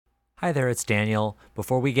Hi there, it's Daniel.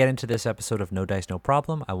 Before we get into this episode of No Dice, No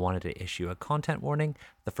Problem, I wanted to issue a content warning.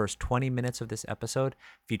 The first 20 minutes of this episode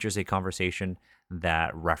features a conversation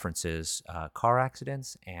that references car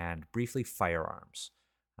accidents and briefly firearms.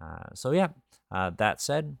 That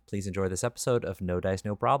said, please enjoy this episode of No Dice,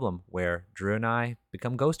 No Problem, where Drew and I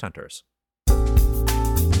become ghost hunters.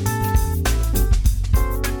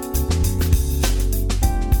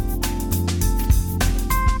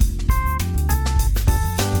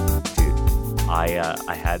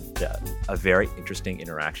 I had a very interesting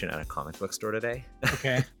interaction at a comic book store today.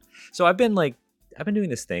 Okay. So I've been doing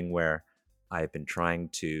this thing where I've been trying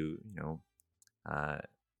to,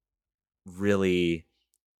 really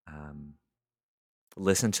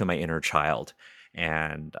listen to my inner child,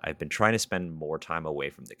 and I've been trying to spend more time away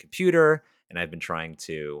from the computer, and I've been trying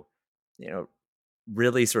to,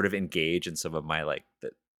 really sort of engage in some of my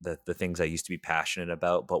the things I used to be passionate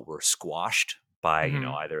about, but were squashed by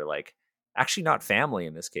Mhm. either actually not family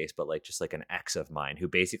in this case, but just like an ex of mine who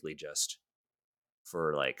basically just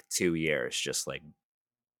for 2 years just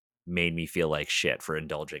made me feel like shit for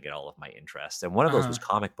indulging in all of my interests. And one of those was Uh-huh.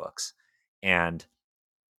 comic books. And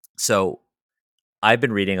so I've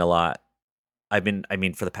been reading a lot. For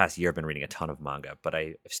the past year, I've been reading a ton of manga, but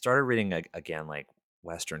I've started reading again,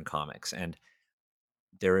 Western comics. And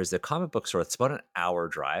there is a comic book store. It's about an hour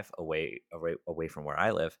drive away from where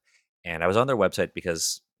I live. And I was on their website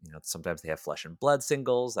because, sometimes they have Flesh and Blood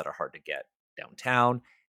singles that are hard to get downtown.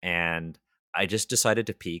 And I just decided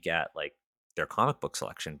to peek at their comic book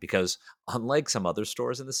selection because unlike some other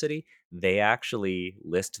stores in the city, they actually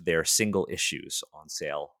list their single issues on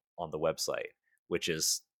sale on the website, which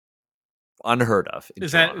is unheard of in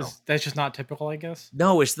Is that Toronto. is that's just not typical, I guess?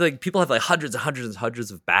 No, it's like people have hundreds and hundreds and hundreds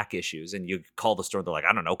of back issues, and you call the store, and they're like,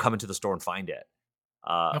 I don't know, come into the store and find it.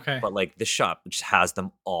 Okay. But the shop just has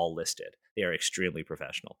them all listed. They are extremely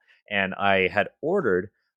professional. And I had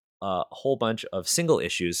ordered a whole bunch of single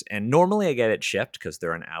issues, and normally I get it shipped because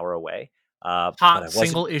they're an hour away. But I Hot wasn't.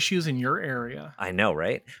 single issues in your area. I know,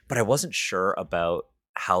 right? But I wasn't sure about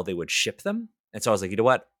how they would ship them, and so I was like, you know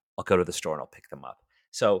what? I'll go to the store and I'll pick them up.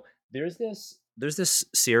 So there's this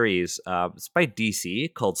series. It's by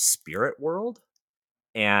DC called Spirit World,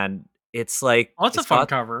 and it's Oh, that's a it's fun got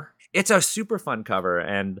cover. it's a super fun cover,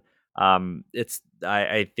 and it's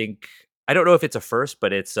I think I don't know if it's a first,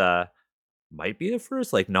 but it's might be the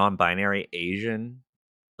first non-binary Asian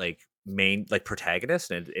main protagonist,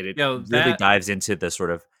 and it Yo, really that dives into the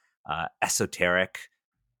sort of esoteric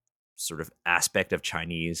sort of aspect of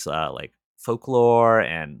Chinese folklore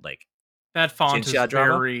and that font is Xinxia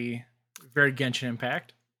drama. very, very Genshin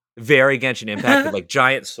Impact. Very Genshin Impact with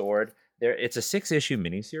giant sword. It's a 6-issue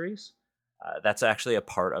miniseries. That's actually a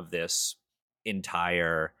part of this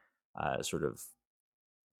entire sort of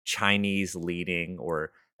Chinese leaning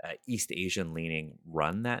or East Asian leaning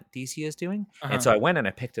run that DC is doing. And Uh-huh. so I went and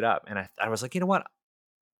I picked it up, and I was like, you know what?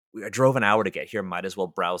 I drove an hour to get here. Might as well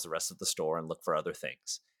browse the rest of the store and look for other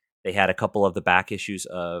things. They had a couple of the back issues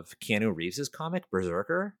of Keanu Reeves's comic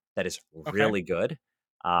Berserker that is Okay. really good.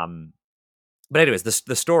 Um, but anyways,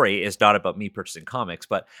 the story is not about me purchasing comics,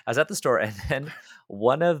 but I was at the store, and then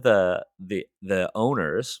one of the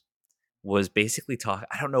owners was basically talking.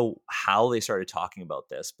 I don't know how they started talking about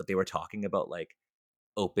this, but they were talking about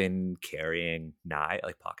open carrying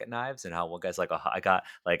pocket knives, and how one guy's like, oh, I got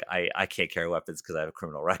I can't carry weapons because I have a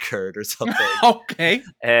criminal record or something. Okay.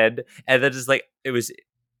 And then just it was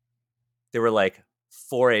there were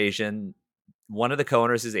four Asian. One of the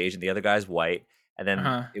co-owners is Asian, the other guy's white, and then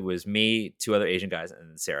Uh-huh. it was me, two other Asian guys, and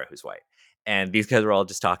then Sarah, who's white. And these guys were all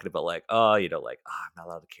just talking about I'm not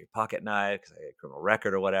allowed to carry pocket knife because I had a criminal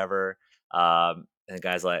record or whatever. And the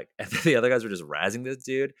guys and the other guys were just razzing this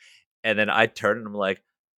dude. And then I turned and I'm like,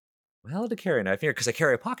 "Am I allowed to carry a knife here? Because I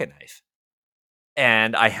carry a pocket knife."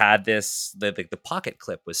 And I had the pocket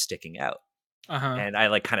clip was sticking out, Uh-huh. and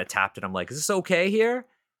I kind of tapped it. I'm like, "Is this okay here?"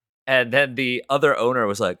 And then the other owner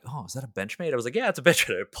was like, "Oh, is that a Benchmade?" I was like, "Yeah, it's a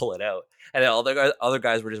Benchmade." I pull it out, and then all the other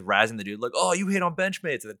guys were just razzing the dude like, "Oh, you hate on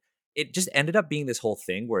Benchmades." And then it just ended up being this whole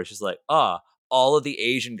thing where it's just all of the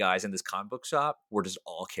Asian guys in this comic book shop were just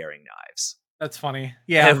all carrying knives, That's funny. and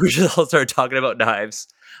Yeah. we just all started talking about knives.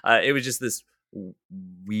 It was just this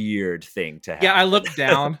weird thing to Yeah,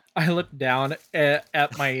 happen. I look down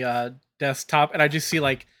at my desktop and I just see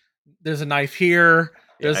there's a knife here.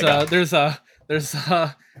 Yeah, There's I got. a there's a there's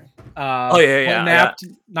a Oh yeah, yeah. I got. napped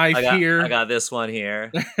knife I got. I here. got this one here.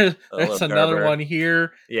 A little There's another Gerber. one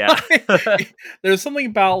here. Yeah. There's something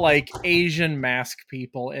about Asian mask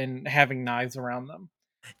people and having knives around them.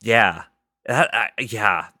 Yeah.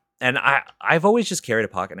 Yeah. And I've always just carried a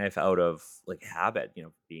pocket knife out of like habit,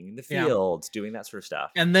 being in the Yeah. fields, doing that sort of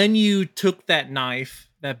stuff. And then you took that knife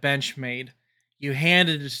that Bench made, you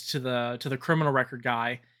handed it to the criminal record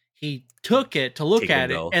guy. He took it to look Take it and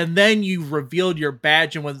at it, go. and then you revealed your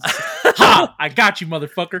badge and was, "Ha! I got you,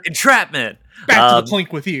 motherfucker! Entrapment. Back to the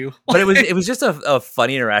clink with you." But it was just a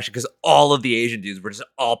funny interaction because all of the Asian dudes were just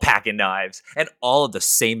all packing knives and all of the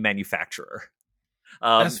same manufacturer.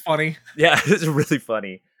 That's funny. Yeah, it's really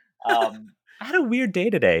funny. I had a weird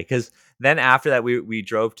day today because then after that we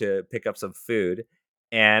drove to pick up some food,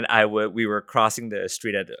 and we were crossing the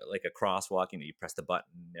street at like a crosswalk. You press the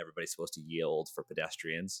button, everybody's supposed to yield for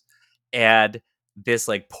pedestrians, and this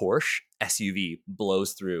like Porsche SUV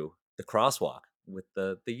blows through the crosswalk with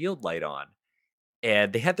the yield light on,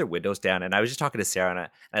 and they had their windows down. And I was just talking to Sarah, and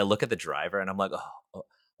I look at the driver, and I'm like, oh,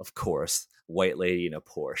 of course, white lady in a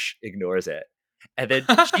Porsche ignores it. And then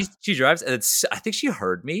she drives, and I think she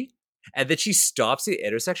heard me, and then she stops at the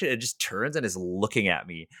intersection and just turns and is looking at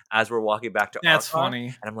me as we're walking back to That's our car. funny.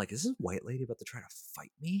 And I'm like, is this white lady about to try to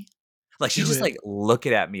fight me? Like, she's Do just it. like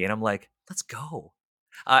looking at me, and I'm like, let's go.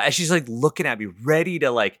 And she's like looking at me, ready to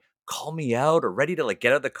like call me out or ready to like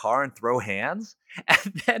get out of the car and throw hands.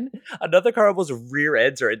 And then another car almost rear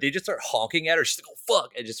ends her, and they just start honking at her. She's like, oh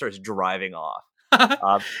fuck, and just starts driving off.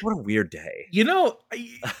 What a weird day. You know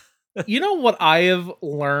what I have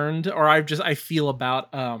learned, or I feel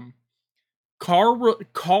about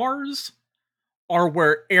cars are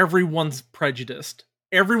where everyone's prejudiced.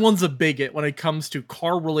 Everyone's a bigot when it comes to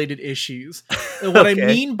car related issues. And what I Okay.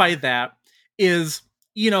 mean by that is,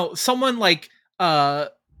 someone like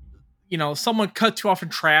someone cut you off in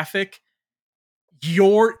traffic,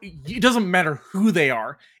 it doesn't matter who they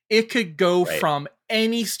are. It could go Right. from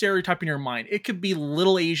any stereotype in your mind. It could be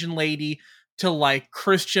little Asian lady to like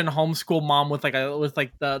Christian homeschool mom with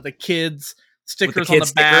the kids stickers on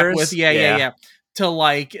the back stickers? with to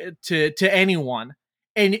like to anyone.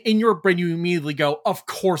 And in your brain you immediately go, of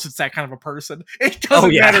course it's that kind of a person. It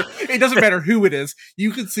doesn't matter. It doesn't matter who it is.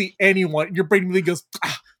 You can see anyone. Your brain immediately goes,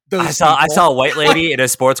 I saw a white lady in a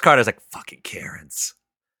sports car, and I was like, fucking Karens.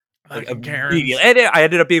 Fucking Karens. And I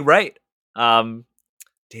ended up being right. Damn.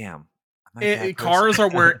 Cars are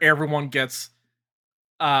where everyone gets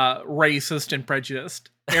racist and prejudiced.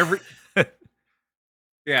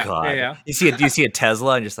 Yeah. You see a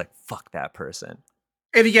Tesla and just like, fuck that person.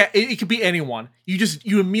 And it could be anyone.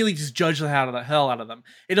 You immediately just judge the hell out of them.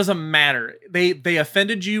 It doesn't matter. They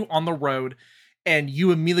offended you on the road, and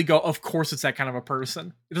you immediately go, of course it's that kind of a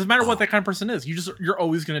person. It doesn't matter what that kind of person is. You're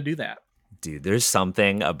always gonna do that. Dude, there's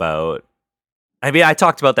something about, I mean, I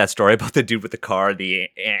talked about that story about the dude with the car, the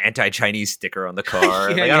anti-Chinese sticker on the car.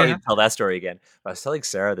 I don't need to tell that story again. But I was telling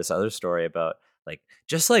Sarah this other story about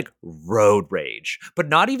just road rage, but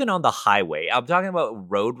not even on the highway. I'm talking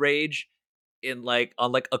about road rage in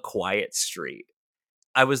on a quiet street.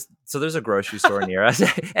 So there's a grocery store near us,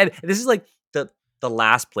 and this is like the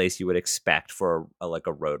last place you would expect for a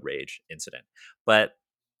road rage incident, but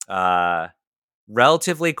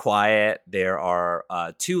relatively quiet. There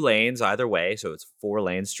are 2 lanes either way, so it's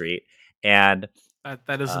 4-lane street, and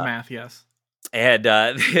that is the math, yes. And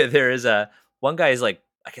there is one guy is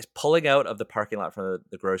I guess pulling out of the parking lot from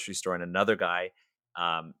the grocery store, and another guy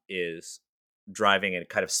is driving and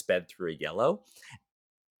kind of sped through a yellow,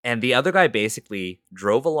 and the other guy basically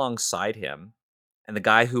drove alongside him, and the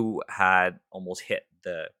guy who had almost hit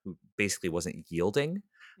who basically wasn't yielding,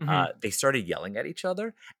 they started yelling at each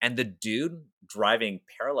other, and the dude driving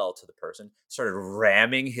parallel to the person started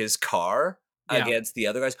ramming his car against the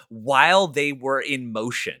other guys while they were in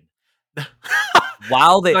motion.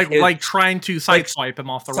 While they trying to sideswipe him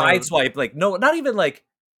off the road. Sideswipe, no, not even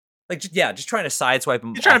just trying to sideswipe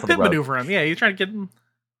him. You're trying to pit maneuver him. Yeah, you're trying to get him.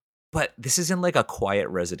 But this is in a quiet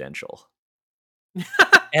residential,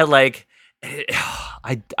 and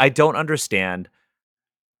I don't understand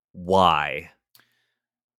why.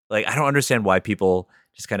 I don't understand why people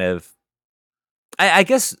just kind of. I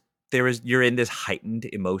guess you're in this heightened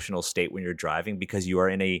emotional state when you're driving because you are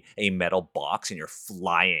in a metal box and you're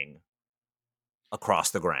flying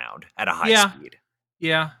across the ground at a high speed.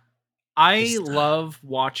 Yeah. I love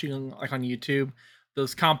watching on YouTube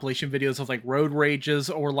those compilation videos of road rages,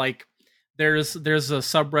 or there's a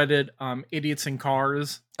subreddit idiots in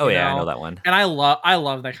cars. Oh yeah, I know that one. And I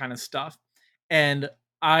love that kind of stuff. And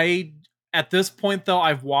at this point though,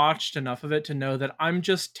 I've watched enough of it to know that I'm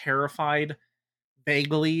just terrified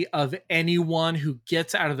vaguely of anyone who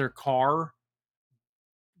gets out of their car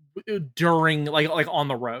during on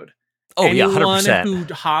the road. Oh anyone 100%.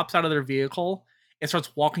 who hops out of their vehicle and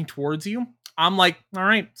starts walking towards you, I'm like, all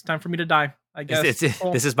right, it's time for me to die. I guess.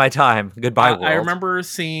 This is my time. Goodbye, world. I remember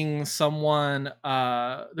seeing someone.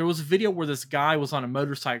 There was a video where this guy was on a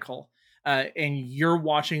motorcycle, and you're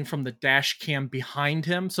watching from the dash cam behind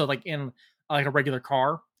him. So like in like a regular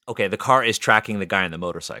car. Okay, the car is tracking the guy on the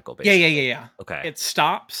motorcycle. Yeah, Basically. yeah. Okay. It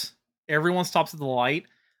stops. Everyone stops at the light.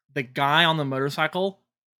 The guy on the motorcycle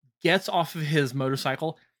gets off of his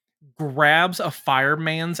motorcycle, grabs a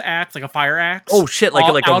fireman's axe, like a fire axe. Oh shit! Like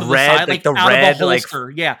out a of red, side, like the out red, of a holster.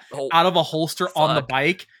 like Yeah, oh, out of a holster on the fuck.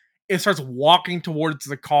 bike. It starts walking towards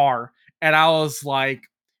the car, and I was like,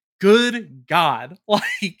 "Good God!"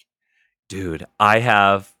 Like, dude, I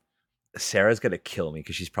have. Sarah's gonna kill me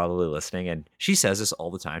because she's probably listening, and she says this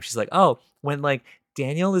all the time. She's like, "Oh, when like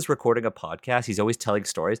Daniel is recording a podcast, he's always telling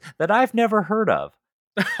stories that I've never heard of."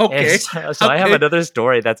 okay, And so I have another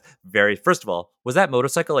story that's very. First of all, was that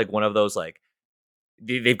motorcycle like one of those like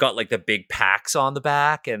they've got like the big packs on the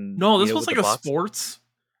back? And no, this you know, was with like the a box? sports.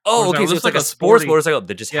 Oh, okay, so it's like a sports motorcycle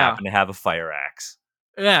that just happened to have a fire axe.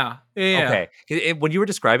 Yeah. Okay. When you were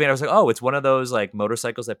describing it, I was like, oh, it's one of those like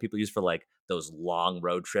motorcycles that people use for like those long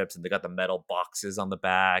road trips, and they got the metal boxes on the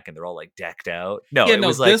back, and they're all like decked out. No, it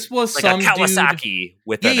was like this was like some a Kawasaki dude...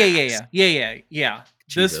 with an axe. Yeah.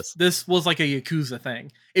 Jesus. This was like a Yakuza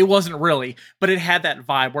thing. It wasn't really, but it had that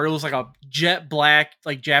vibe where it was like a jet black,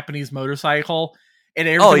 like Japanese motorcycle. And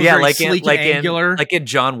everything was very sleek and angular. Like in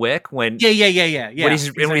John Wick when yeah.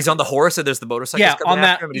 When he's on the horse and there's the motorcycle. Yeah, on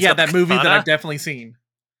that that movie that I've definitely seen.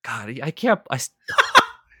 God, I can't.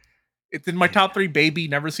 It's in my top 3, baby.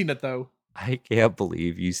 Never seen it though. I can't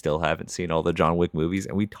believe you still haven't seen all the John Wick movies,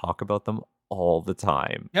 and we talk about them all the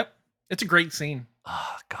time. Yep, it's a great scene.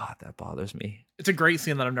 Oh God, that bothers me. It's a great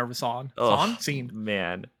scene that I've never seen.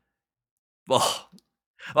 Man. But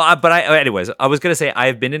anyways, I was gonna say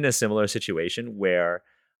I've been in a similar situation where,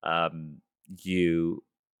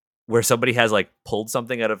 where somebody has like pulled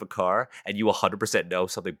something out of a car, and you 100% know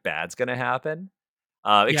something bad's gonna happen.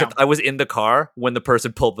 Except I was in the car when the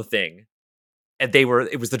person pulled the thing, and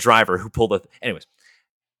it was the driver who pulled the. Anyways,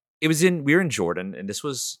 we were in Jordan, and this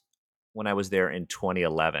was when I was there in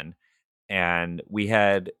 2011, and we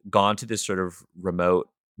had gone to this sort of remote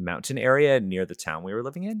mountain area near the town we were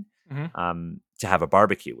living in, to have a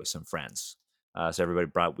barbecue with some friends. So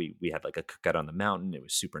everybody we had like a cookout on the mountain. It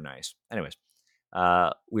was super nice. Anyways,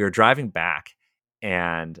 we were driving back,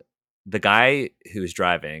 and the guy who was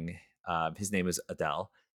driving, his name is Adele,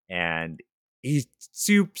 and he's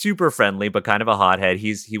super friendly, but kind of a hothead.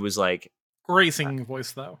 He was like great singing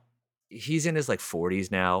voice though. He's in his like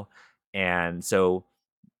 40s now, and so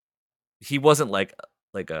he wasn't like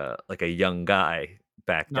a young guy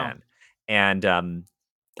back then. And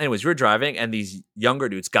anyways, we were driving, and these younger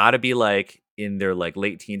dudes got to be like in their like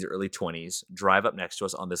late teens, early 20s, drive up next to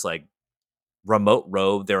us on this like remote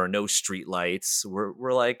road. There are no street lights.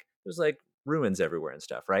 We're like, there's like ruins everywhere and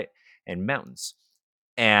stuff, right? And mountains.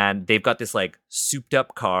 And they've got this like souped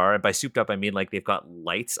up car. And by souped up, I mean like they've got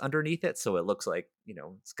lights underneath it. So it looks like,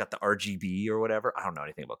 it's got the RGB or whatever. I don't know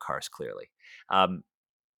anything about cars, clearly.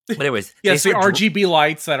 But anyways, yes, the RGB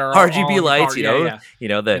lights that are RGB lights,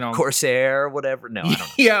 the Corsair, whatever. No, I don't know.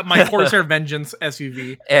 Yeah, my Corsair Vengeance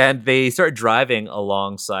SUV. And they start driving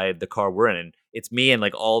alongside the car we're in. And it's me and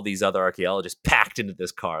like all these other archaeologists packed into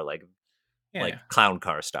this car, like clown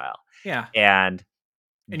car style. Yeah. And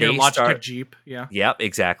your Logitech Jeep. Yeah. Yep,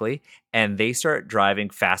 exactly. And they start driving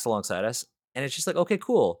fast alongside us. And it's just like, okay,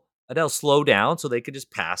 cool. Adele, slow down so they could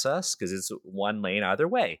just pass us because it's one lane either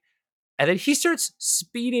way. And then he starts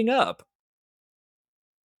speeding up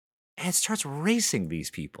and starts racing these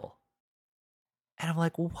people. And I'm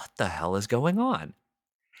like, what the hell is going on?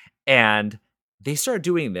 And they start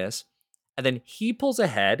doing this. And then he pulls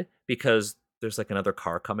ahead because there's like another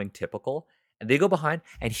car coming, typical. And they go behind,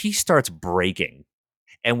 and he starts braking.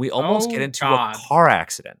 And we almost get into a car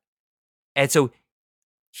accident. And so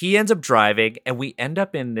he ends up driving, and we end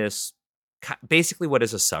up in this, basically what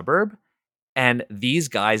is a suburb. And these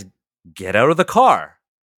guys get out of the car.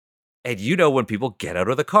 And when people get out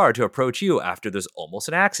of the car to approach you after there's almost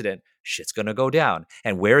an accident, shit's going to go down.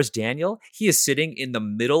 And where's Daniel? He is sitting in the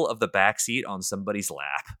middle of the back seat on somebody's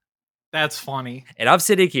lap. That's funny. And I'm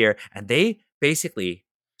sitting here, and they basically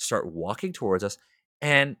start walking towards us.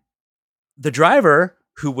 And the driver,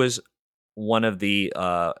 who was one of the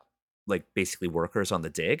basically workers on the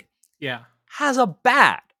dig, has a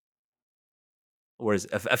bat. Or is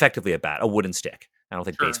effectively a bat, a wooden stick. I don't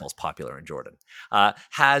think baseball's popular in Jordan.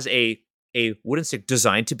 Has a wooden stick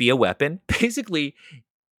designed to be a weapon, basically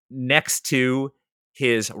next to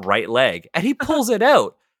his right leg. And he pulls it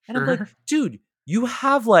out. And I'm like, dude, you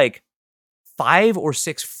have like 5 or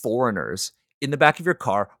 6 foreigners in the back of your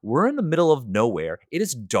car. We're in the middle of nowhere. It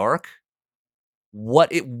is dark.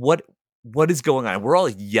 what is going on? We're all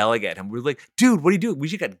yelling at him. We're like, dude, what are you doing? We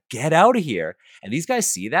should get out of here. And these guys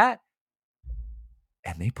see that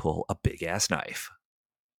and they pull a big ass knife.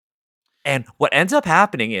 And what ends up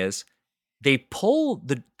happening is they pull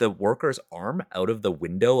the worker's arm out of the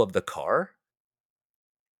window of the car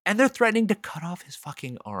and they're threatening to cut off his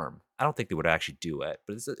fucking arm. I don't think they would actually do it,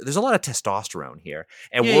 but there's a lot of testosterone here.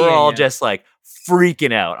 And we're all just like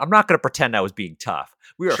freaking out. I'm not going to pretend I was being tough.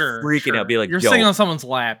 We are freaking out, being like, you're sitting on someone's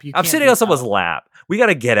lap. I'm sitting on someone's lap. We got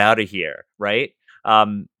to get out of here, right?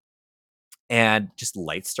 And just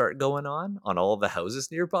lights start going on all of the houses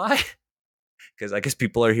nearby. Because I guess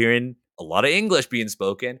people are hearing a lot of English being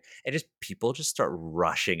spoken. And just people just start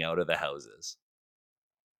rushing out of the houses.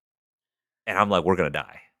 And I'm like, we're going to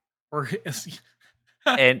die.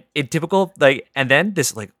 And in typical, like, and then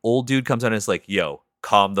this like old dude comes on and is like, yo,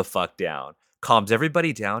 calm the fuck down. Calms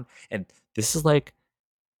everybody down. And this is like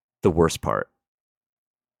the worst part.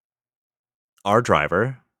 Our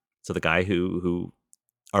driver, so the guy who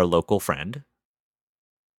our local friend,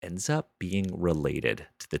 ends up being related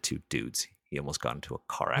to the two dudes he almost got into a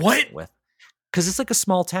car accident with. Because it's like a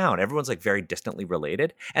small town. Everyone's like very distantly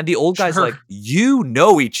related. And the old guy's like, you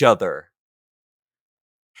know each other.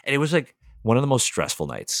 And it was like one of the most stressful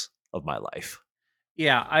nights of my life.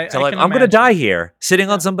 Yeah. I'm going to die here, sitting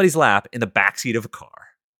on somebody's lap in the backseat of a car.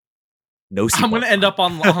 No, I'm going to end up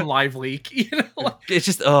on Live Leak. You know? It's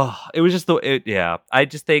just, it was just I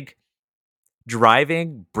just think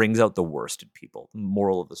driving brings out the worst in people. The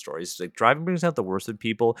moral of the story is like driving brings out the worst in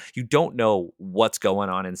people. You don't know what's going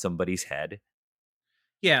on in somebody's head.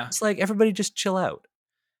 Yeah. It's like everybody just chill out.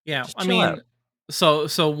 Yeah. I mean, so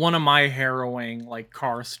one of my harrowing like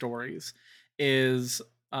car stories is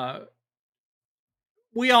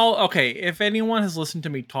if anyone has listened to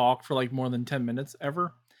me talk for like more than 10 minutes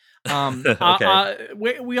ever, okay.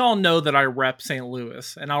 We all know that I rep St.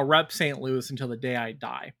 Louis, and I'll rep St. Louis until the day I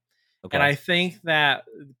die. Okay. And I think that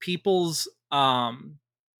people's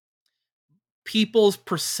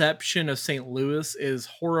perception of St. Louis is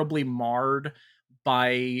horribly marred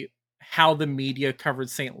by how the media covered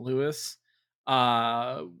St. Louis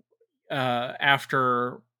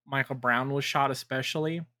after Michael Brown was shot,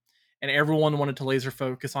 especially, and everyone wanted to laser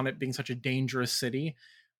focus on it being such a dangerous city.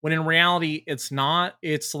 When in reality, it's not.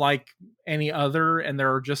 It's like any other, and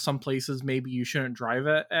there are just some places maybe you shouldn't drive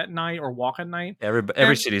at night or walk at night.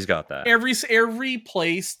 Every city's got that. Every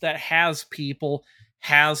place that has people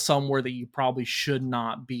has somewhere that you probably should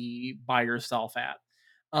not be by yourself at.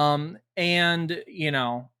 And you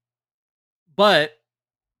know, but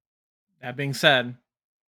that being said,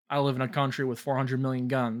 I live in a country with 400 million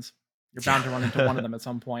guns. You're bound to run into one of them at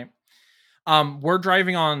some point. We're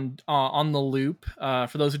driving on the Loop. For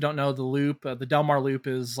those who don't know, the Loop, the Del Mar Loop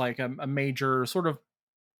is like a major sort of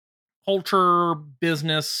culture,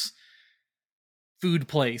 business, food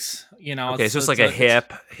place. You know, okay, so it's like a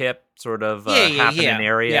hip sort of happening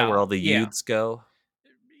area where all the youths go.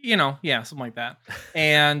 You know, something like that.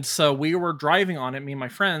 And so we were driving on it, me and my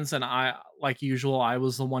friends, and I, like usual, I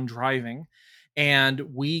was the one driving, and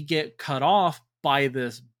we get cut off by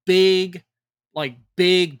this big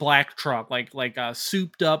black truck, like a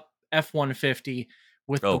souped up F-150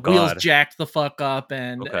 with the wheels jacked the fuck up,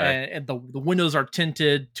 and the windows are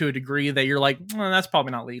tinted to a degree that you're like, that's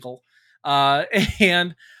probably not legal.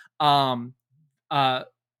 And my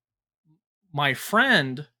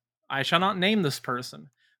friend, I shall not name this person,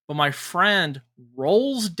 but my friend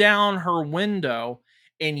rolls down her window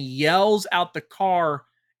and yells out the car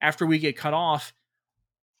after we get cut off,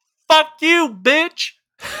 "Fuck you, bitch!"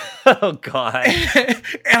 Oh God. And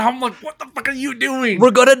I'm like, what the fuck are you doing?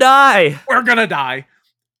 We're gonna die.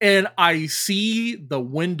 And I see the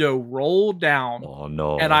window roll down. Oh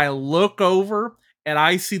no. And I look over and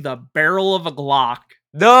I see the barrel of a Glock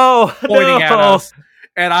pointing at us.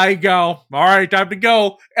 And I go, all right, time to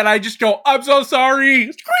go. And I just go, I'm so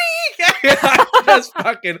sorry. Squeak!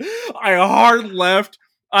 And I hard left.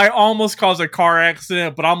 I almost caused a car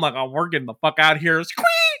accident, but I'm like, we're getting the fuck out of here. Squeak!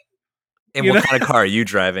 And what kind of car are you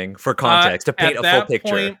driving, for context, to paint a full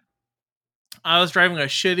picture? Point, I was driving a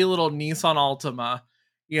shitty little Nissan Altima,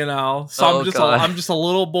 you know, so I'm just a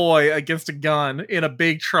little boy against a gun in a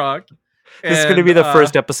big truck. This is going to be the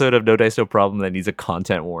first episode of No Dice No Problem that needs a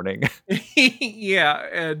content warning. Yeah,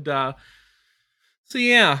 and so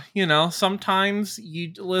yeah, you know, sometimes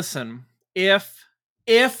you listen. If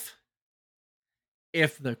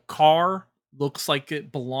the car looks like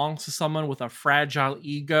it belongs to someone with a fragile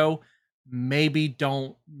ego, maybe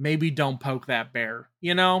don't poke that bear,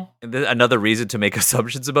 you know? And another reason to make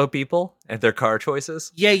assumptions about people and their car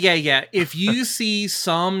choices. Yeah. If you see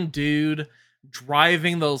some dude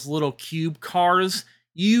driving those little cube cars,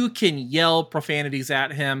 you can yell profanities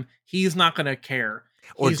at him. He's not going to care.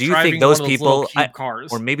 Or He's do you think driving one those of those little people, cube or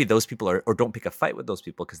cars. maybe those people are, or don't pick a fight with those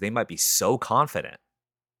people because they might be so confident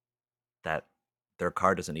that their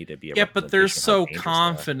car doesn't need to be a Yeah, but they're representation of how so dangerous they are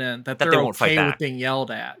confident that that they they're won't fight okay with back. being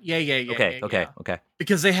yelled at. Yeah, yeah, yeah, Okay, yeah, okay, yeah. okay.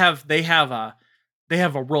 Because they have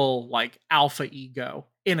a real like alpha ego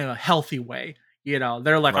in a healthy way. They're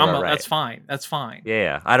like, Right, right, that's right. fine. That's fine. Yeah,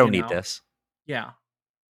 yeah. I don't You need know. this. Yeah.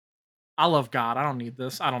 I love God. I don't need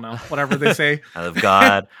this. I don't know. Whatever they say. I love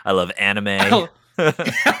God. I love anime.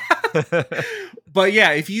 But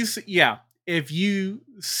yeah, if you see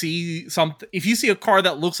a car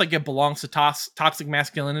that looks like it belongs to toxic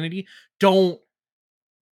masculinity, don't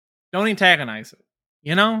antagonize it.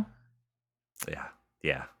 You know, Yeah,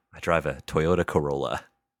 yeah. I drive a Toyota Corolla.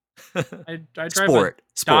 I drive a Sport.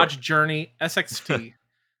 Dodge Journey SXT.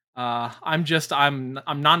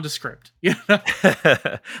 I'm nondescript. You know?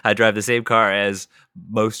 I drive the same car as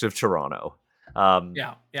most of Toronto.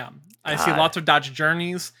 Yeah, yeah. I see lots of Dodge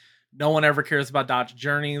Journeys. No one ever cares about Dodge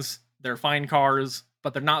Journeys. They're fine cars,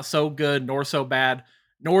 but they're not so good, nor so bad,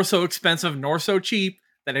 nor so expensive, nor so cheap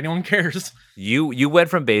that anyone cares. You went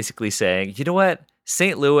from basically saying, you know what,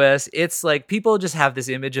 St. Louis, it's like people just have this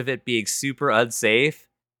image of it being super unsafe,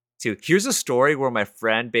 to here's a story where my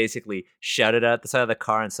friend basically shouted at the side of the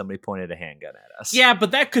car and somebody pointed a handgun at us. Yeah,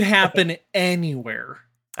 but that could happen anywhere.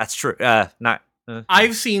 That's true. Not.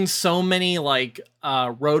 I've seen so many like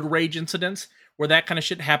road rage incidents where that kind of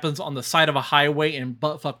shit happens on the side of a highway in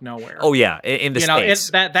buttfuck nowhere. Oh yeah, in the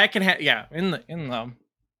States. That can happen. Yeah, in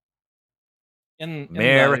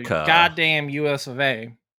America, the goddamn U.S. of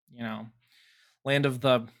A. Land of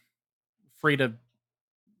the free to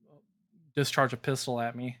discharge a pistol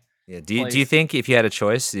at me. Yeah. Do you think if you had a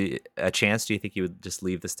chance, do you think you would just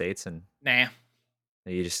leave the States and Nah,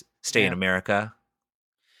 you just stay in America?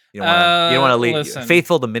 You don't want to leave. Listen,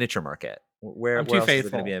 faithful to miniature market. Where I'm else too is there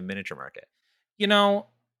faithful. going to be a miniature market?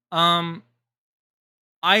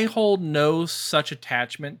 I hold no such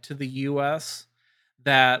attachment to the U.S.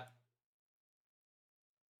 that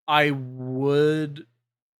I would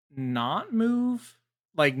not move.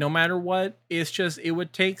 Like, no matter what, it's just it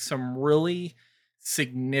would take some really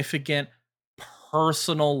significant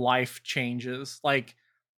personal life changes. Like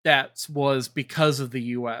that was because of the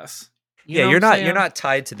U.S. You're not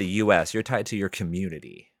tied to the U.S. You're tied to your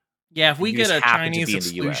community. Yeah, if we get a Chinese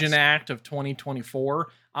Exclusion Act of 2024,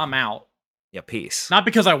 I'm out. Yeah, peace. Not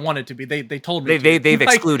because I wanted to be. They told me they've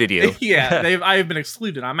excluded you. Yeah, I've been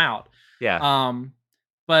excluded. I'm out. Yeah.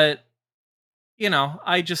 But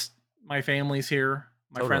my family's here.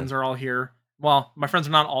 My friends are all here. Well, my friends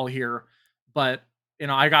are not all here, but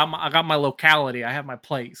I got my locality. I have my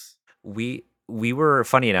place. We were,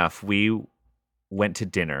 funny enough, we went to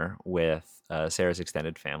dinner with Sarah's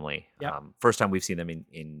extended family. Yep. First time we've seen them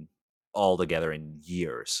in all together in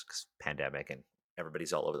years, 'cause pandemic and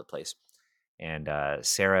everybody's all over the place. And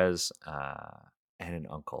Sarah's and an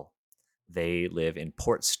uncle, they live in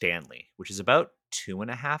Port Stanley, which is about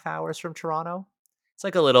 2.5 hours from Toronto. It's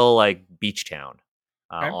like a little like beach town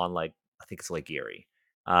on like, I think it's Lake Erie.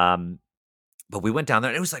 But we went down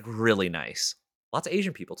there and it was like really nice. Lots of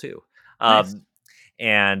Asian people too. Nice.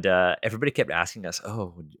 And everybody kept asking us,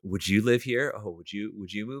 "Oh, would you live here? Oh, would you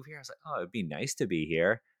move here?" I was like, "Oh, it'd be nice to be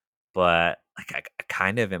here," but like I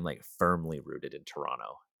kind of am like firmly rooted in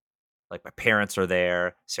Toronto. Like my parents are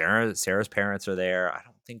there. Sarah's parents are there. I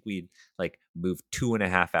don't think we'd like move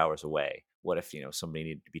 2.5 hours away. What if somebody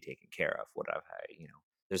needed to be taken care of? What if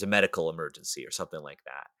there's a medical emergency or something like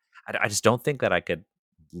that? I just don't think that I could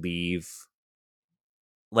leave.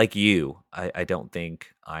 Like you, I don't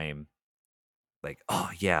think I'm like, oh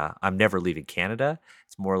yeah, I'm never leaving Canada.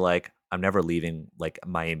 It's more like I'm never leaving like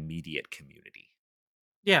my immediate community.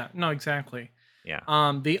 Yeah, no, exactly. Yeah.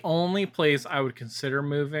 The only place I would consider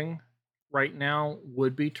moving right now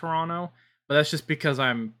would be Toronto, but that's just because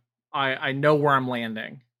I know where I'm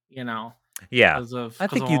landing, Yeah. Because of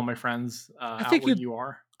all my friends out where you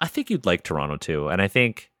are. I think you'd like Toronto too. And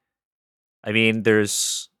I mean,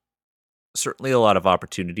 there's certainly a lot of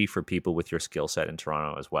opportunity for people with your skill set in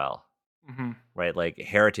Toronto as well. Mm-hmm. Right? Like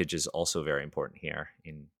heritage is also very important here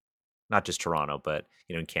in not just Toronto, but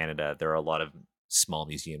in Canada, there are a lot of small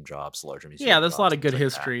museum jobs, larger museum. Yeah, there's a lot of good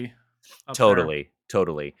history. Totally.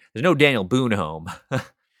 There's no Daniel Boone home.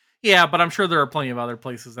 Yeah, but I'm sure there are plenty of other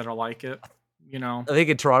places that are like it. I think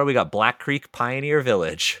in Toronto we got Black Creek Pioneer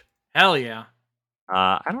Village. Hell yeah.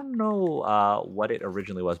 I don't know what it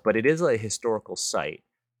originally was, but it is a historical site.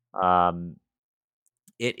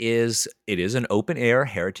 It is an open air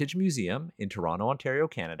heritage museum in Toronto, Ontario,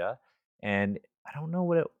 Canada, and I don't know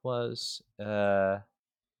what it was.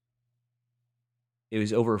 It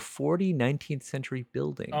was over 40 19th century Oh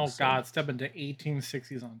buildings. So, God, step into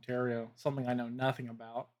 1860s Ontario, something I know nothing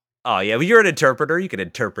about. oh yeah, well, you're an interpreter. You can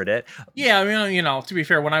interpret it. Yeah, I mean, to be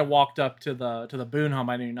fair, when I walked up to the Boone home,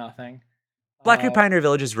 I knew nothing. Black Creek Uh, Pioneer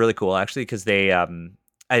Village is really cool actually because they I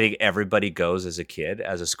think everybody goes as a kid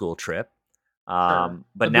as a school trip. sure,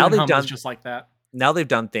 But the now Boone they've home is done just like that.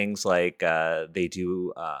 things like they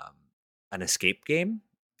do an escape game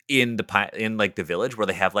in in like the village where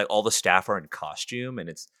they have like all the staff are in costume and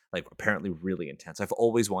it's like apparently really intense. I've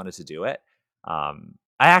always wanted to do it.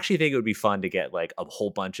 I actually think it would be fun to get like a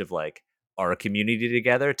whole bunch of like our community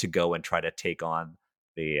together to go and try to take on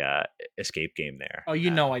the escape game there Oh,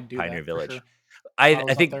 at I'd do Pioneer that for Village. sure if I I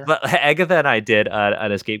was up think there. but Agatha and I did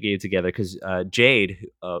an escape game together because Jade,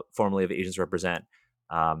 formerly of Asians Represent,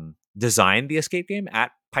 designed the escape game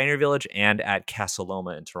at Pioneer Village and at Casa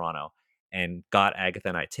Loma in Toronto, and got Agatha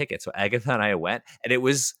and I tickets. So Agatha and I went, and it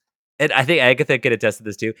was, and I think Agatha could attest to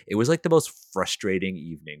this too. It was like the most frustrating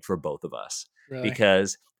evening for both of us Really?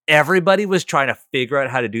 because everybody was trying to figure out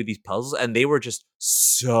how to do these puzzles, and they were just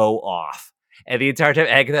so off. And the entire time,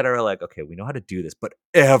 Agatha and I were like, "Okay, we know how to do this, but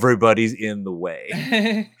everybody's in the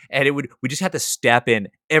way." And we just had to step in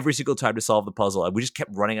every single time to solve the puzzle, and we just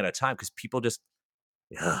kept running out of time because people just,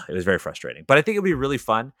 ugh, it was very frustrating. But I think it'd be really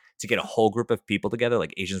fun to get a whole group of people together,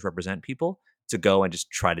 like Asians Represent people, to go and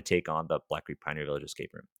just try to take on the Black Creek Pioneer Village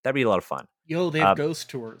escape room. That'd be a lot of fun. Yo, they have Uh, ghost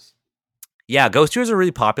tours. yeah, ghost tours are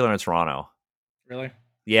really popular in Toronto. Really?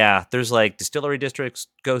 Yeah, there's like Distillery District's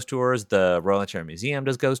ghost tours. The Royal Ontario Museum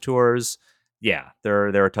does ghost tours. Yeah,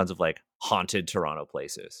 there are tons of like haunted Toronto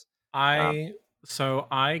places. Um, I so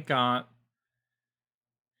I got.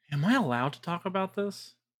 Am I allowed to talk about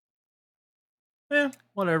this?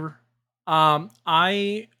 Whatever.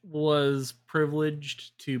 I was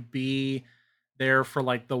privileged to be there for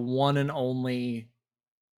like the one and only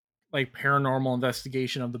like paranormal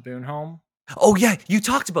investigation of the Boone home, oh yeah, you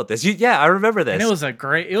talked about this. Yeah, I remember and this. it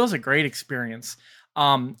was a great experience.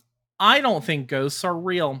 Um, I don't think ghosts are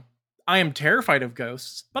real. I am terrified of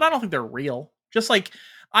ghosts, but I don't think they're real. Just like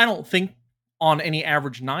I don't think on any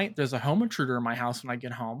average night there's a home intruder in my house when I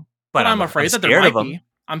get home, But but I'm I'm afraid that there scared of might them. be.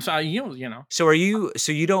 I'm sorry, you know. So are you?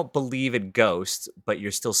 So you don't believe in ghosts, but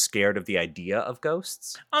you're still scared of the idea of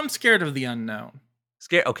ghosts? I'm scared of the unknown.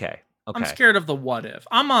 Scared? Okay, I'm okay. scared of the what if.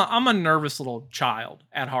 I'm a nervous little child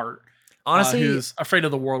at heart, Honestly, who's afraid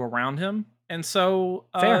of the world around him. And so,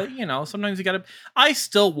 fair. sometimes you gotta. I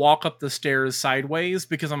still walk up the stairs sideways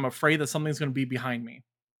because I'm afraid that something's gonna be behind me.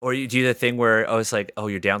 Or you do the thing where it's like, oh,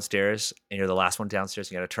 you're downstairs and you're the last one downstairs.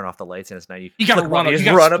 And you got to turn off the lights, and it's night. You You gotta flick 'em on, run you up. You just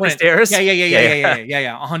gotta run up the sprint. stairs. Yeah, yeah, yeah, yeah, Yeah, yeah, yeah, yeah. yeah,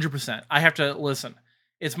 yeah, yeah. 100%. I have to listen.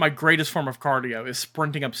 It's my greatest form of cardio is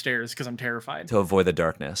sprinting upstairs because I'm terrified. To avoid the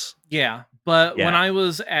darkness. Yeah, but when Yeah. I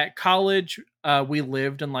was at college, we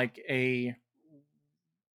lived in like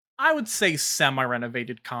I would say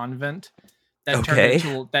semi-renovated convent Okay.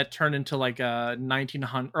 that turned into like a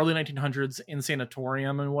early 1900s in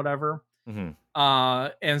sanatorium and whatever. Hmm.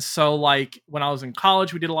 And so like when I was in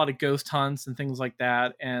college, we did a lot of ghost hunts and things like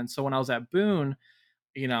that. And so when I was at Boone,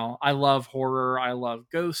 I love horror, I love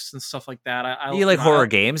ghosts and stuff like that. You like horror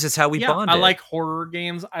games? It's how we Yeah, I bonded. like horror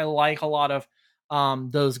games. I like a lot of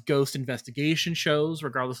those ghost investigation shows,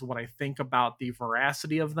 regardless of what I think about the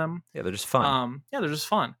veracity of them. Yeah, they're just fun. Yeah, they're just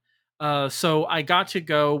fun. So I got to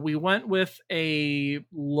go. We went with a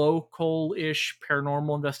local-ish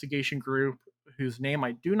paranormal investigation group whose name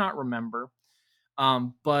I do not remember.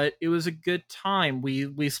 But it was a good time.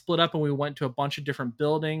 We split up and we went to a bunch of different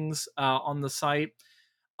buildings on the site.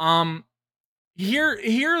 Um,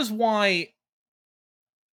 here's why.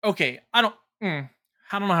 Okay, I don't know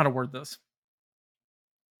how to word this.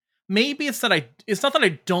 Maybe it's not that I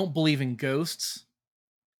don't believe in ghosts.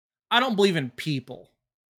 I don't believe in people.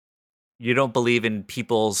 You don't believe in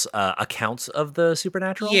people's accounts of the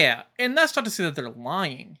supernatural? Yeah, and that's not to say that they're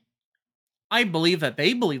lying. I believe that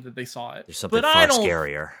they saw it, There's something but I far don't.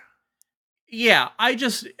 scarier. Yeah, I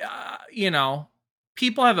just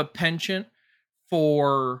people have a penchant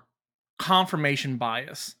for confirmation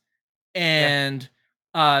bias Yeah.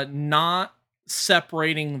 and not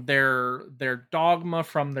separating their dogma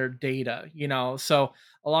from their data. So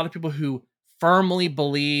a lot of people who firmly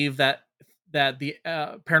believe that the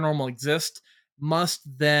paranormal exists must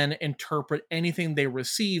then interpret anything they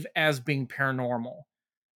receive as being paranormal.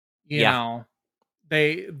 you Yeah. know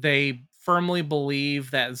they firmly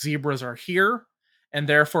believe that zebras are here, and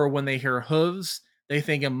therefore when they hear hooves they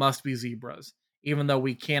think it must be zebras, even though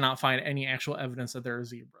we cannot find any actual evidence that there are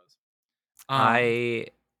zebras. um I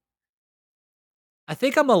I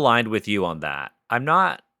think I'm aligned with you on that. I'm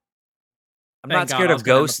not I'm Thank not God scared I of was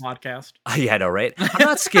gonna end the ghosts. podcast. Yeah, I know, right? I'm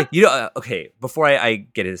not scared. You know, okay. Before I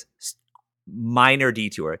get his minor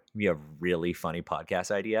detour, we have a really funny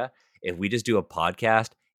podcast idea. If we just do a podcast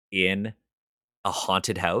in a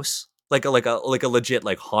haunted house, like a legit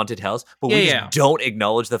like haunted house, but Yeah, we just yeah, don't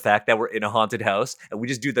acknowledge the fact that we're in a haunted house, and we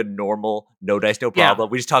just do the normal no dice no yeah, problem.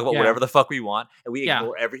 We just talk about yeah, whatever the fuck we want, and we yeah,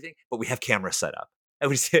 ignore everything, but we have cameras set up, and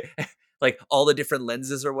we just like all the different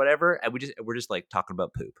lenses or whatever, and we're just like talking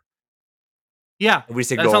about poop, yeah. and we just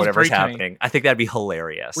That ignore sounds whatever's great to me. happening. I think that'd be We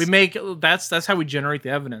hilarious. make that's how we generate the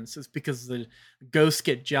evidence. It's because the ghosts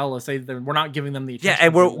get jealous. We're not giving them the Yeah, attention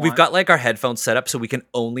and that they we've want. got like our headphones set up so we can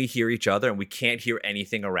only hear each other, and we can't hear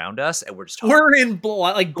anything around us, and we're just talking. We're in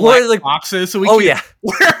black We're like, boxes, so we oh can. yeah,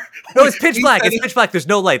 We're, no, it's pitch we black. set It's it- pitch black. There's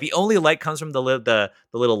no light. The only light comes from the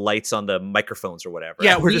little lights on the microphones or whatever.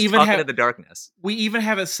 Yeah, And we're we just even talking have- in the darkness. We even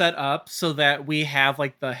have it set up so that we have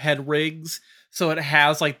like the head rigs, so it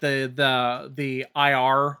has like the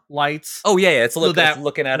IR lights. Oh yeah, it's, So it's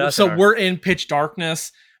looking at us. So and our- we're in pitch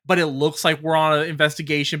darkness, but it looks like we're on an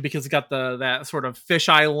investigation because it's got that sort of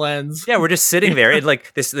fisheye lens. yeah, we're just sitting there in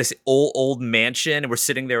like this old mansion, and we're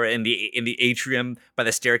sitting there in the atrium by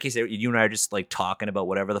the staircase. You and I are just like talking about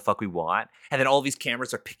whatever the fuck we want, and then all these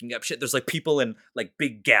cameras are picking up shit. There's like people in like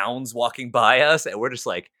big gowns walking by us, and we're just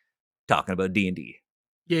like talking about D&D.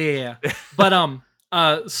 Yeah. But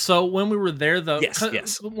so when we were there though,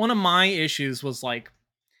 Yes. one of my issues was like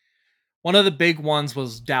one of the big ones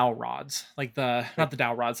was dowel rods, like not the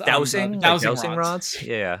dowel rods, Dowsing, the like dowsing rods.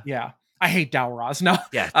 Yeah. Yeah, I hate dowel rods. No,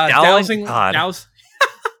 Yeah, dowsing God.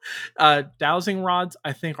 dowsing rods.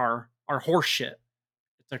 I think are horse shit.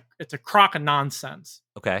 It's a crock of nonsense.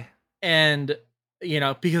 Okay. And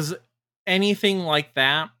because anything like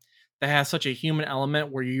that has such a human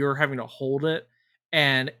element where you're having to hold it,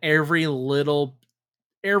 and every little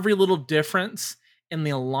difference in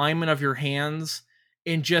the alignment of your hands,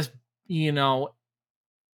 and just your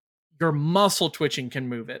muscle twitching can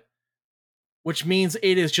move it, which means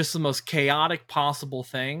it is just the most chaotic possible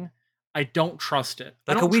thing. I don't trust it.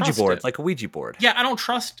 Like a Ouija board. Yeah, I don't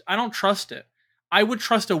trust it. I would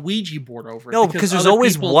trust a Ouija board over it. No, because there's other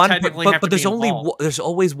always people one, technically have but to there's be only involved. there's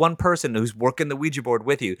always one person who's working the Ouija board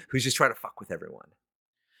with you, who's just trying to fuck with everyone.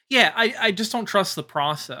 Yeah, I just don't trust the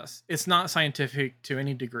process. It's not scientific to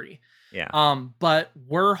any degree. Yeah. But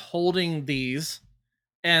we're holding these,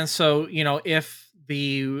 and so if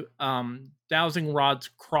the dowsing rods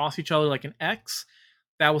cross each other like an X,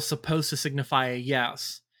 that was supposed to signify a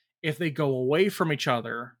yes. If they go away from each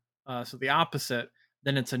other, so the opposite,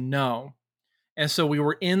 then it's a no. And so we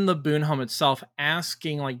were in the Boone home itself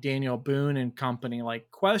asking like Daniel Boone and company like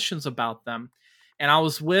questions about them. And I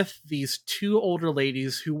was with these two older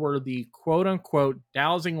ladies who were the quote unquote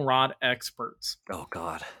dowsing rod experts. Oh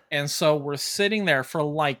God. And so we're sitting there for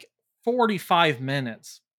like 45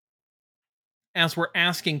 minutes as we're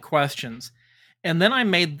asking questions. And then I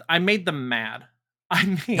made them mad. I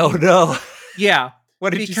mean, Oh no. yeah.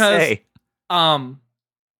 What did you say?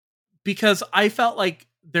 Because I felt like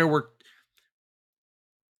there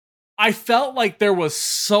was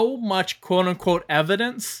so much quote unquote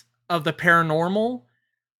evidence of the paranormal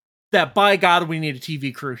that by God, we need a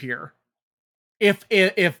TV crew here.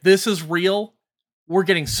 If this is real, we're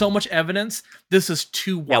getting so much evidence. This is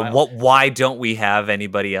too wild. Yeah. Why don't we have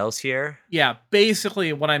anybody else here? Yeah.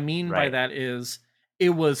 Basically, what I mean by Right. that is it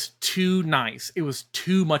was too nice. It was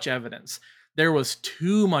too much evidence. There was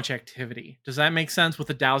too much activity. Does that make sense with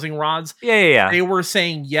the dowsing rods? Yeah. They were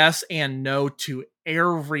saying yes and no to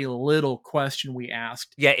every little question we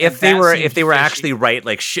asked. Yeah, And if they that were seemed fishy. actually right,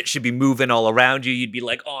 like shit should be moving all around you, you'd be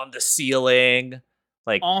like on the ceiling.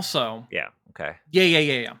 Like Also, yeah, okay.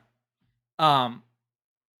 yeah.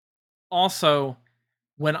 Also,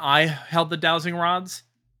 when I held the dowsing rods,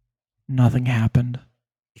 nothing happened.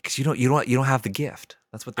 Because you don't have the gift.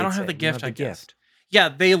 That's what they I don't say. have the You gift, I guess. Yeah,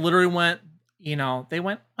 they literally went,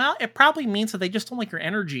 well, it probably means that they just don't like your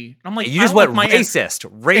energy. And I'm like, You I just don't went like my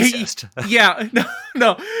racist. Yeah,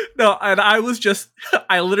 no. And I was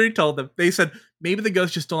I literally told them, they said, maybe the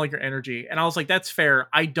ghosts just don't like your energy. And I was like, that's fair.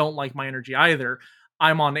 I don't like my energy either.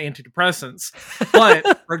 I'm on antidepressants.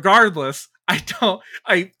 But regardless, I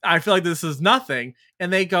feel like this is nothing.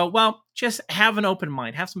 And they go, well, just have an open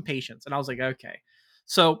mind, have some patience. And I was like, okay.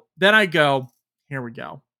 So then I go, here we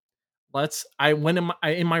go. I went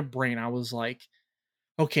in my brain, I was like,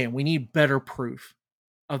 okay, we need better proof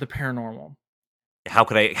of the paranormal. How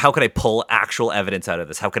could I pull actual evidence out of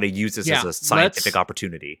this? How could I use this as a scientific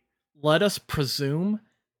opportunity? Let us presume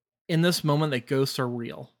in this moment that ghosts are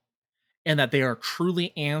real and that they are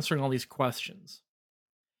truly answering all these questions.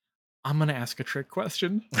 I'm going to ask a trick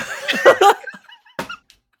question.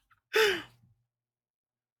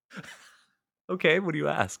 Okay, what do you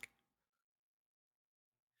ask?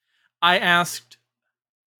 I asked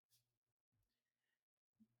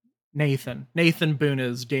Nathan. Nathan Boone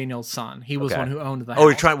is Daniel's son. He was the Okay. one who owned the Oh,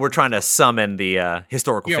 house. we're trying to summon the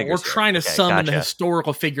historical Yeah, we're figures here. trying to Okay, summon the gotcha.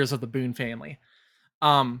 historical figures of the Boone family.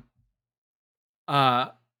 Um, and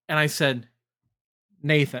I said,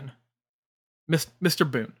 Nathan, Mr.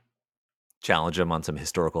 Boone, Challenge him on some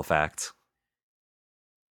historical facts.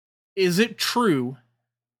 is it true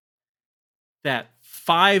that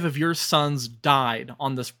 5 of your sons died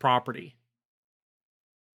on this property?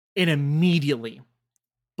 And immediately,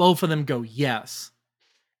 both of them go, yes.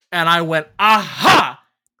 And I went, aha!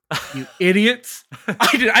 You idiots!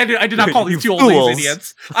 I did not call these two old ladies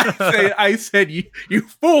idiots. I said, you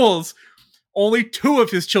fools! Only 2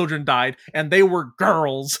 of his children died, and they were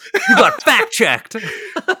girls. You got fact checked.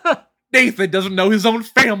 Nathan doesn't know his own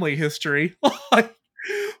family history.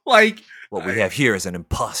 like, What we have here is an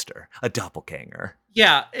imposter, a doppelganger.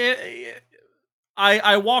 yeah.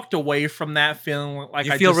 I walked away from that feeling like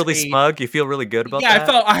You feel really smug. You feel really good about that.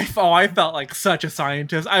 I felt like such a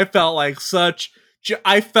scientist. I felt like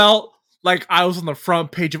I was on the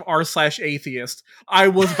front page of r/atheist. I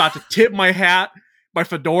was about to tip my hat, my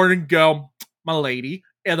fedora, and go, my lady,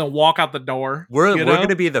 and then walk out the door. We're going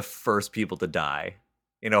to be the first people to die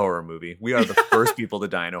in a horror movie. We are the first people to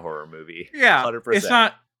die in a horror movie. Yeah, 100%. It's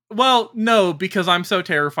not. Well, no, because I'm so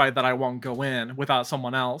terrified that I won't go in without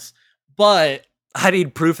someone else. But I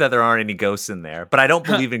need proof that there aren't any ghosts in there, but I don't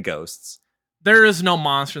believe in ghosts. There is no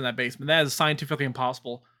monster in that basement. That is scientifically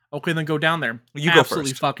impossible. Okay, then go down there. You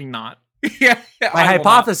Absolutely go first. Fucking not. Yeah. My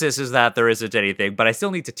hypothesis is that there isn't anything, but I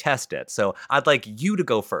still need to test it. So I'd like you to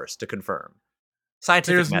go first to confirm.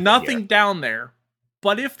 Scientific There's method nothing here. down there.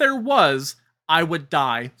 But if there was, I would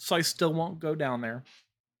die. So I still won't go down there.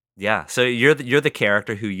 Yeah. So you're the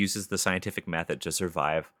character who uses the scientific method to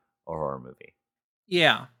survive a horror movie.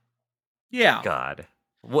 Yeah. Yeah. God.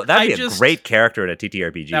 Well, that'd be a great character in a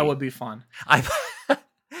TTRPG. That would be fun.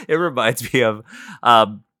 It reminds me of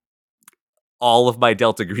all of my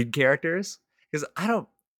Delta Green characters, because I don't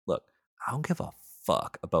give a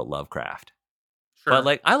fuck about Lovecraft. Sure. But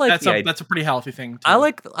like, I like that's a pretty healthy thing. Too. I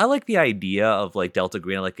like the idea of like Delta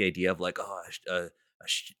Green. I like the idea of like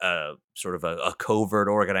sort of a covert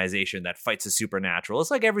organization that fights the supernatural.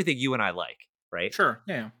 It's like everything you and I like, right? Sure.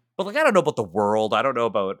 Yeah. But like, I don't know about the world. I don't know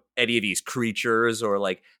about any of these creatures, or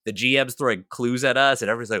like the GM's throwing clues at us,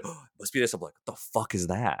 and everyone's like, "Oh, it must be this." I'm like, "What the fuck is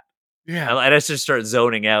that?" Yeah. And I just start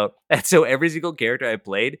zoning out. And so every single character I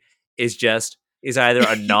played is either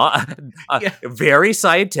very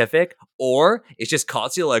scientific, or it's just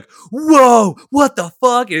constantly like, "Whoa, what the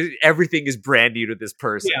fuck?" Everything is brand new to this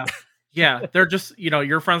person. Yeah. Yeah. They're just,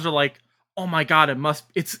 your friends are like, "Oh my god,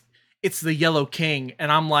 it's the Yellow King,"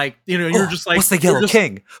 and I'm like, you're just like, "What's the Yellow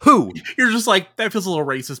King? Who?" You're just like, that feels a little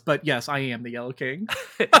racist, but yes, I am the Yellow King.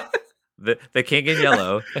 The King in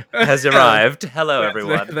Yellow has arrived. Hello,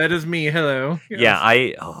 everyone. That is me. Hello. Yeah,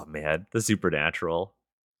 oh man, the supernatural.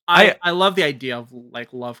 I love the idea of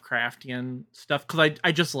like Lovecraftian stuff, because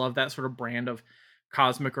I just love that sort of brand of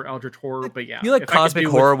cosmic or eldritch horror. But yeah, you like cosmic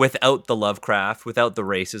horror without the Lovecraft, without the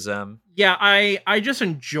racism. Yeah, I just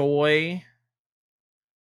enjoy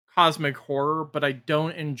cosmic horror, but I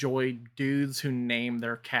don't enjoy dudes who name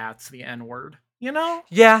their cats the N-word.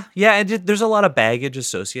 Yeah, and there's a lot of baggage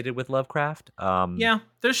associated with Lovecraft. Yeah,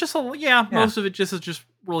 there's just most of it just is just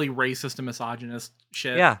really racist and misogynist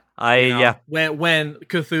shit. Yeah, when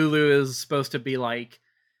Cthulhu is supposed to be like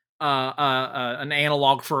an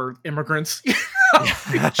analog for immigrants.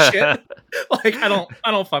 Shit. Like I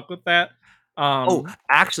don't fuck with that.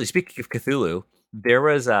 Actually, speaking of Cthulhu, there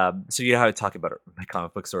was so you know how I talked about my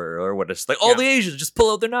comic book story earlier, what it's like all the Asians just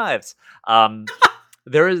pull out their knives.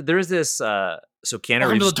 There is this so Keanu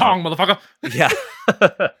Reeves, to the tongue, motherfucker. Yeah.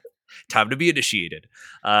 Time to be initiated.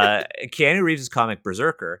 Keanu Reeves' comic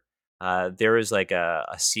Berserker, there is like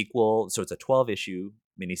a sequel, so it's a 12-issue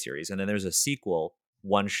miniseries, and then there's a sequel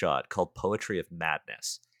one-shot called Poetry of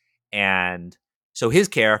Madness. And so his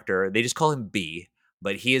character, they just call him B,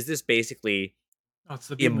 but he is this basically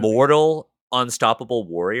immortal, unstoppable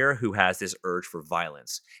warrior who has this urge for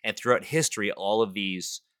violence. And throughout history, all of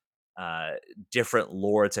these different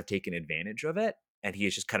lords have taken advantage of it, and he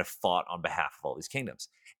has just kind of fought on behalf of all these kingdoms.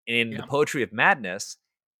 In the Poetry of Madness,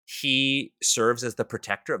 he serves as the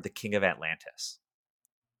protector of the king of Atlantis.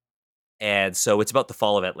 And so it's about the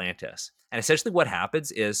fall of Atlantis. And essentially what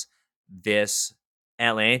happens is this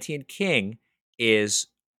Atlantean king is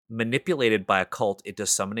manipulated by a cult into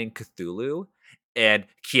summoning Cthulhu, and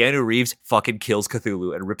Keanu Reeves fucking kills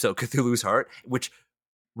Cthulhu and rips out Cthulhu's heart, which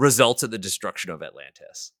results in the destruction of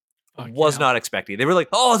Atlantis. Fuck Was yeah. not expecting. They were like,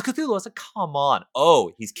 "Oh, it's Cthulhu." I was like, "Come on!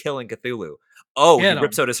 Oh, he's killing Cthulhu. Oh, he Get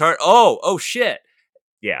rips him. out his heart. Oh, shit!"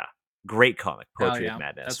 Yeah, great comic, Hell Poetry of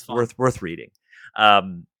yeah. That's Madness, fun. worth reading.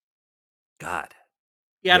 Um, God,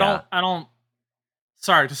 Yeah, yeah, I don't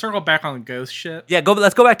sorry, to circle back on the ghost shit. yeah. Go.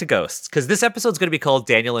 Let's go back to ghosts because this episode's going to be called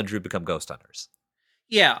 "Daniel and Drew Become Ghost Hunters."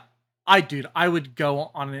 Yeah. Dude, I would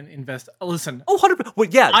go on an listen, Oh, 100%. Well,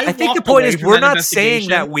 yeah, I I think the walked point away is from we're that not saying investigation.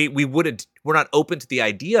 that we wouldn't. We're not open to the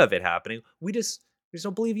idea of it happening. We just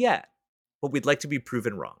don't believe yet, but we'd like to be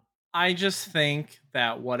proven wrong. I just think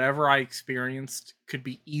that whatever I experienced could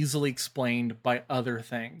be easily explained by other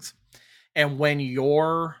things. And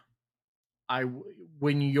I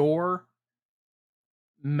when your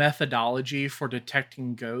methodology for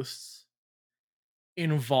detecting ghosts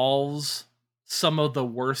involves some of the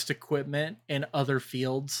worst equipment in other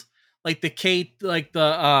fields, like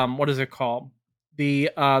what is it called, the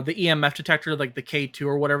EMF detector, like the K2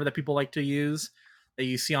 or whatever that people like to use, that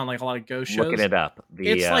you see on like a lot of ghost Looking shows. it up, the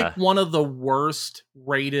It's like one of the worst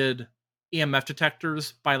rated EMF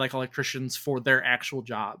detectors by like electricians for their actual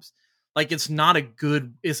jobs. Like it's not a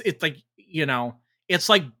good, it's like, it's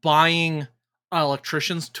like buying an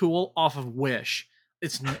electrician's tool off of Wish.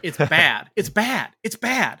 It's bad. It's bad. It's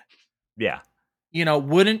bad. yeah.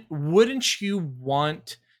 Wouldn't you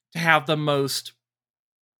want to have the most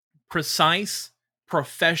precise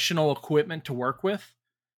professional equipment to work with?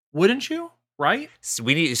 Wouldn't you? Right? So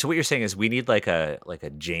we need. So what you're saying is we need like a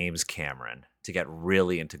James Cameron to get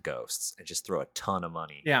really into ghosts and just throw a ton of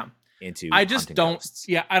money Yeah. into I just hunting don't. ghosts.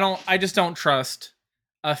 Yeah, I just don't trust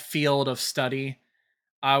a field of study.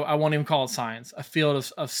 I won't even call it science. A field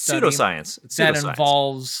of study Pseudoscience. It's that pseudoscience.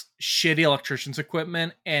 involves shitty electrician's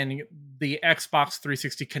equipment and the Xbox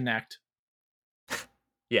 360 Connect.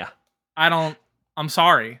 Yeah. I don't. I'm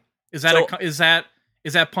sorry. Is that So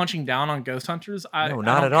is that punching down on ghost hunters? no, I not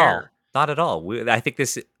don't at all. care. Not at all. I think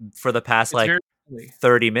this for the past It's like very silly.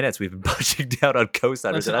 30 minutes we've been punching down on ghost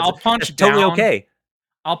hunters, Listen, and I'll that's punch totally down. okay.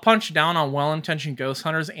 I'll punch down on well-intentioned ghost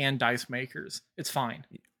hunters and dice makers. It's fine.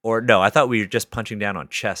 Or no, I thought we were just punching down on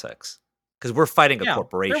Chessex because we're fighting a Yeah, they're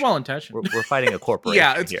corporation. well-intentioned. We're fighting a Yeah,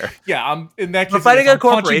 corporation here. I'm in that We're case. fighting Yes, a I'm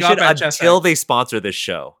punching corporation up at until Chessex. they sponsor this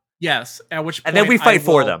show. Yes, at which point And then we I fight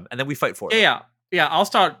for will, them. And then we fight for Yeah, them. yeah, yeah. I'll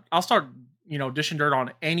start. Dishing dirt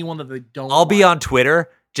on anyone that they don't. I'll be like. on Twitter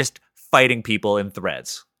just fighting people in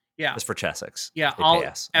threads. Yeah, Just for Chessex. yeah. They pay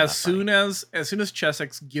us. As soon as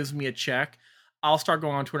Chessex gives me a check, I'll start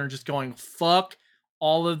going on Twitter and just going fuck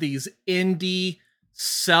all of these indie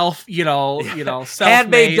self-made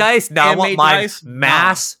handmade dice. No, I want handmade mine dice.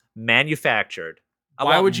 mass manufactured. I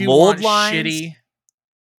Why want would you mold want lines,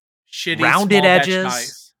 shitty rounded small batch edges.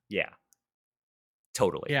 dice? Yeah,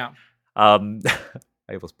 totally. Yeah.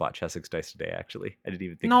 I almost bought Chessex dice today. Actually, I didn't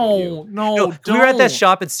even think about you. No, We were at that don't.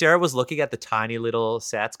 shop, and Sarah was looking at the tiny little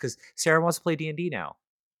sets because Sarah wants to play D&D now.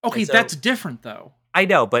 Okay, And so- that's different though. I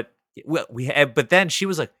know, but but then she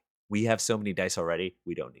was like, "We have so many dice already.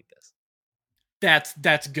 We don't need this." That's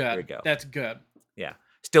good. There we go. That's good. Yeah,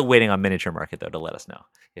 still waiting on Miniature Market though to let us know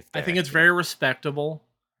if I think it's very respectable.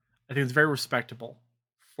 I think it's very respectable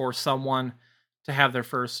for someone to have their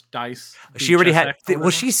first dice. She already had. Chessex or Well,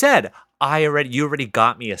 whatever, she said, You already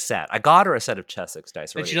got me a set. I got her a set of Chessex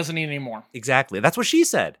dice that already." she doesn't need anymore. Exactly. That's what she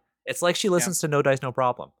said. It's like she listens to No Dice, No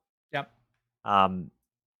Problem. Yep.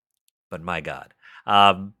 But my God.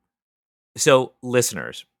 So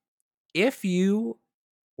listeners, if you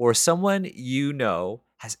or someone you know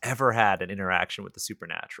has ever had an interaction with the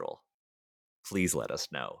supernatural, please let us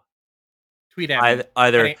know. Tweet at me.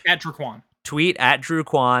 Either At Draquan. tweet at Drew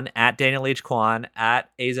Kwan, at Daniel H. Kwan, at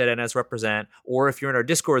AZNS Represent, or if you're in our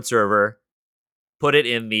Discord server, put it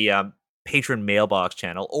in the patron mailbox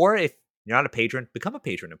channel. Or if you're not a patron, become a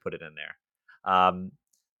patron and put it in there.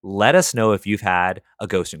 Let us know if you've had a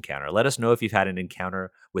ghost encounter. Let us know if you've had an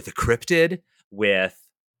encounter with a cryptid,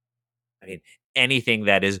 anything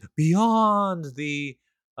that is beyond the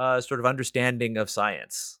sort of understanding of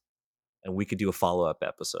science. And we could do a follow-up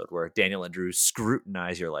episode where Daniel and Drew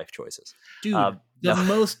scrutinize your life choices. Dude, No. the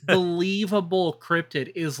most believable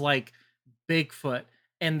cryptid is like Bigfoot,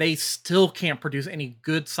 and they still can't produce any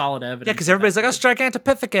good solid evidence. Yeah, because everybody's like, "Oh,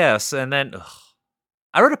 Gigantopithecus," and then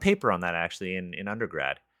I wrote a paper on that actually in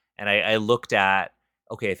undergrad, and I looked at,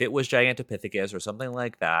 okay, if it was Gigantopithecus or something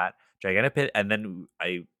like that, and then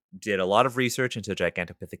I did a lot of research into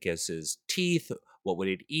Gigantopithecus's teeth. What would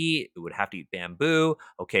it eat? It would have to eat bamboo.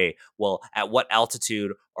 Okay, well, at what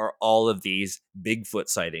altitude are all of these Bigfoot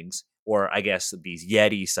sightings, or I guess these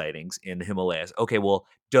Yeti sightings in the Himalayas? Okay, well,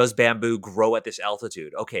 does bamboo grow at this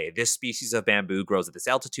altitude? Okay, this species of bamboo grows at this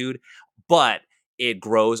altitude, but it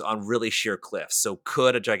grows on really sheer cliffs. So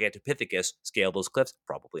could a Gigantopithecus scale those cliffs?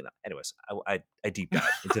 Probably not. Anyways, I deep dive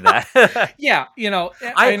into that. Yeah,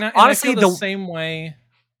 I and I honestly feel the same way.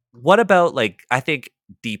 what about like I think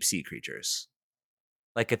deep sea creatures?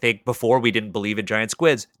 Like I think before we didn't believe in giant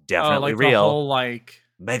squids, definitely Like the real. whole like,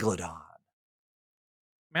 Megalodon.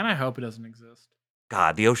 man, I hope it doesn't exist.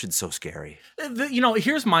 God, the ocean's so scary.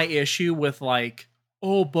 Here's my issue with like,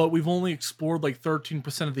 oh, but we've only explored like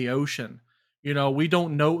 13% of the ocean. We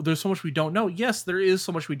don't know. There's so much we don't know. Yes, there is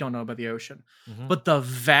so much we don't know about the ocean, Mhm. but the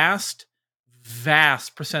vast,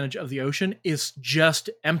 vast percentage of the ocean is just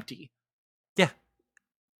empty. Yeah.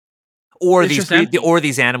 Or It's just empty.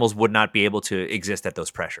 these animals would not be able to exist at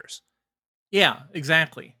those pressures. Yeah,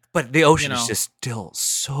 exactly. But the ocean is just still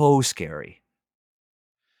so scary.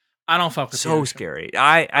 I don't fuck with the So ocean. scary.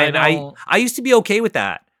 I don't. I used to be okay with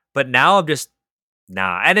that, but now I'm just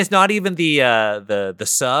nah. And it's not even the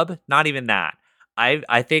sub, not even that.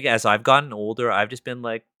 I think as I've gotten older, I've just been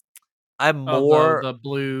like I'm Oh, more the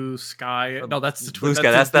blue sky. No, that's the blue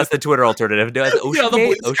sky. That's the Twitter alternative. No, it's the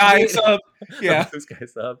blue Ocean sky Gate. sub. Yeah. The blue sky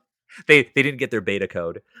sub. They didn't get their beta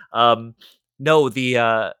code. No,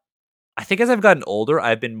 I think as I've gotten older,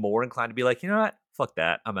 I've been more inclined to be like, you know what? Fuck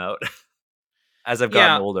that. I'm out. As I've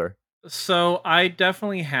gotten Yeah. older. So I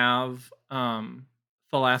definitely have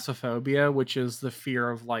thalassophobia, which is the fear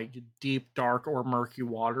of like deep, dark, or murky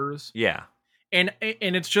waters. Yeah. And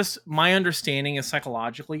it's just my understanding is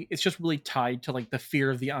psychologically, it's just really tied to like the fear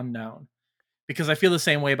of the unknown. Because I feel the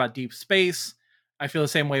same way about deep space. I feel the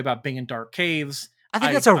same way about being in dark caves. I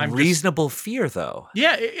think that's a I'm reasonable feer, though.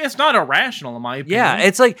 Yeah, it's not irrational in my opinion. Yeah,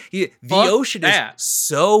 it's like the Fuck ocean that. is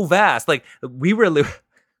so vast. Like we were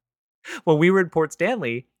when we were in Port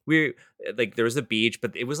Stanley, like there was a beach,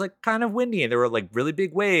 but it was like kind of windy, and there were like really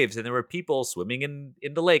big waves, and there were people swimming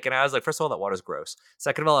in the lake. And I was like, first of all, that water's gross.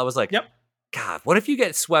 Second of all, I was like, Yep. God, what if you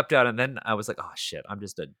get swept out? And then I was like, oh shit, I'm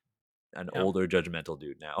just an Yep. older judgmental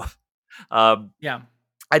dude now. Yeah.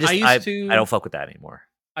 I I don't fuck with that anymore.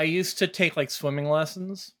 I used to take like swimming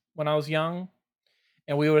lessons when I was young,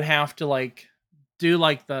 and we would have to like do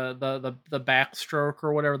like the backstroke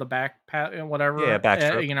or whatever, the back pat whatever, Yeah,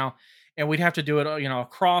 backstroke. And we'd have to do it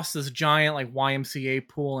across this giant like YMCA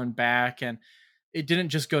pool and back, and it didn't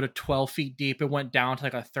just go to 12 feet deep, it went down to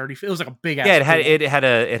like a 30 feet. It was like a big ass Yeah, pool. it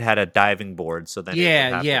had a diving board, so then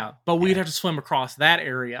But we'd have to swim across that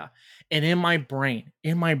area, and in my brain,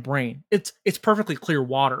 it's perfectly clear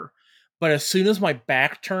water, but as soon as my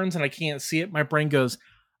back turns and I can't see it, my brain goes,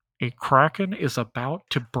 a kraken is about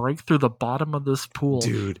to break through the bottom of this pool,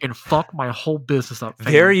 dude, and fuck my whole business up.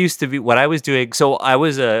 There used to be what I was doing. So I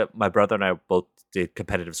was my brother and I both did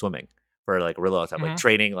competitive swimming for like a really long time, like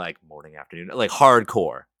training like morning, afternoon, like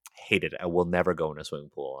hardcore. Hated it. I will never go in a swimming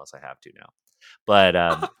pool unless I have to now.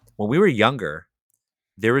 But when we were younger,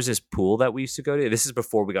 there was this pool that we used to go to. This is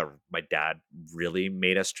before my dad really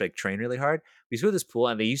made us like train really hard. We used to go to this pool,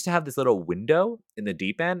 and they used to have this little window in the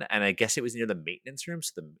deep end, and I guess it was near the maintenance room.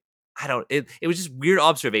 So it was just weird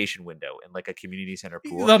observation window in like a community center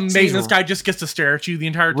pool. The maintenance guy just gets to stare at you the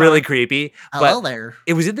entire time. Really creepy. Hello there.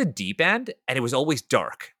 It was in the deep end, and it was always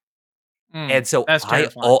dark. And so that's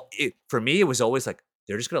for me, it was always like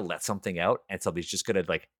they're just gonna let something out, and somebody's just gonna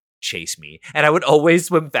like chase me. And I would always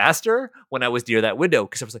swim faster when I was near that window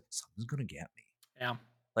because I was like, someone's gonna get me. Yeah.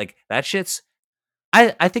 Like that shit's.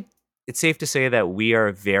 I think it's safe to say that we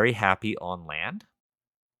are very happy on land.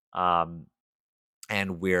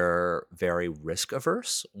 And we're very risk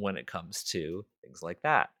averse when it comes to things like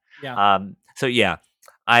that. Yeah. So yeah,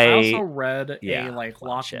 I also read a like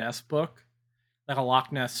Loch shit. Ness book, like a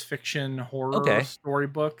Loch Ness fiction horror story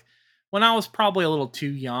book, when I was probably a little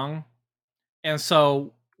too young. And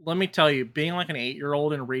so let me tell you, being like an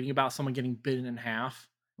 8-year-old and reading about someone getting bitten in half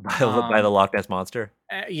by the Loch Ness monster.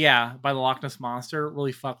 Yeah, by the Loch Ness monster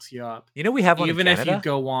really fucks you up. You know, we have one even in Canada? if you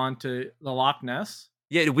go on to the Loch Ness.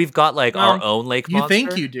 Yeah, we've got like our own lake monster. You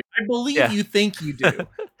think you do. I believe you think you do.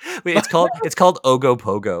 Wait, it's called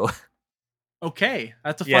Ogopogo. Okay,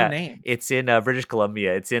 that's a fun name. It's in British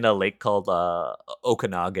Columbia. It's in a lake called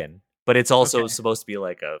Okanagan, but it's also supposed to be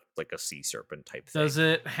like a sea serpent type thing. Does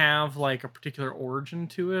it have like a particular origin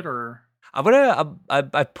to it, or?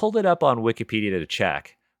 I pulled it up on Wikipedia to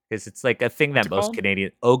check because it's like a thing that most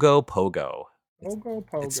Canadian Ogopogo.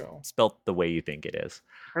 Ogopogo. It's spelt the way you think it is.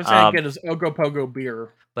 First thing I get is Ogopogo beer.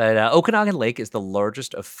 But Okanagan Lake is the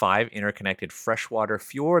largest of 5 interconnected freshwater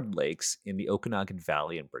fjord lakes in the Okanagan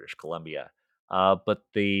Valley in British Columbia. But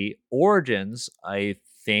the origins, I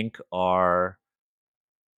think, are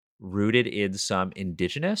rooted in some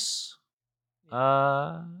indigenous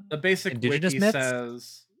the basic indigenous wiki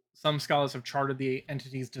myths? Some scholars have charted the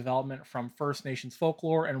entity's development from First Nations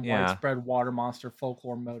folklore and Yeah. widespread water monster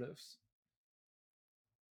folklore motives.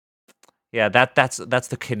 Yeah, that's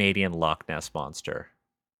the Canadian Loch Ness monster.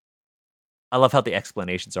 I love how the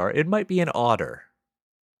explanations are. It might be an otter.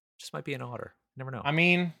 Just might be an otter. Never know. I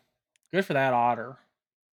mean, good for that otter.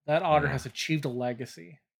 That otter Yeah, has achieved a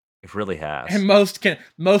legacy. it really And has.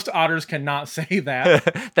 most otters cannot say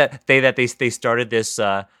that. That they started this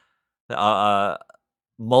uh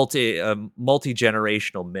multi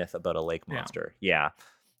generational myth about a lake Yeah. monster. Yeah.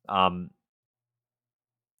 Um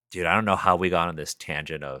dude, I don't know how we got on this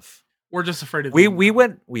tangent of We're just afraid of the we unknown.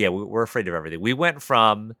 went yeah, we're afraid of everything. We went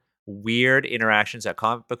from weird interactions at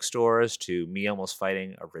comic book stores to me almost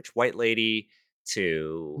fighting a rich white lady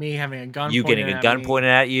to Me having a gun you pointed getting a at gun me, pointed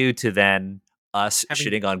at you to then us having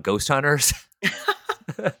shitting on ghost hunters.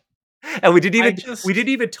 And I we just didn't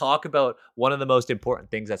even talk about one of the most important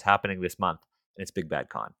things that's happening this month, and it's Big Bad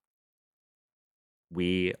Con.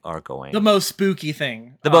 We are the going most spooky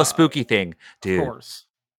thing. the most spooky thing, Of dude. course.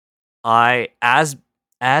 I as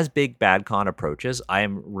Big Bad Con approaches, I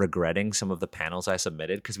am regretting some of the panels I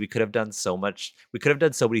submitted because we could have done so much. We could have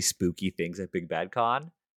done so many spooky things at Big Bad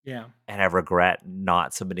Con, Yeah. and I regret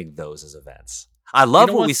not submitting those as events. I You love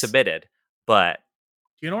know what we what's submitted, but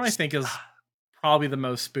you know what I think is probably the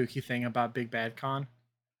most spooky thing about Big Bad Con?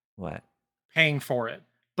 what? Paying for it.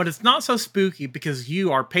 But it's not so spooky because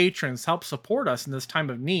you, our patrons, help support us in this time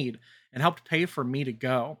of need and helped pay for me to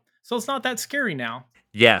go. So it's not that scary now.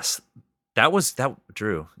 Yes, that.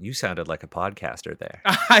 Drew, you sounded like a podcaster there.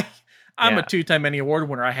 I'm a Yeah, 2-time Emmy Award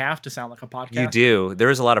winner. I have to sound like a you podcaster. do. There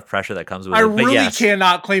is a lot of pressure that comes with I it, but really yes,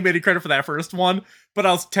 cannot claim any credit for that first one, but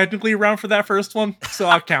I was technically around for that first one, so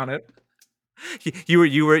I'll count it. you were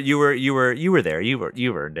there. You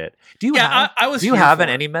earned it. Yeah, I was Do you here have an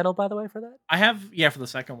for it. any medal by the way for that? I have, yeah, for the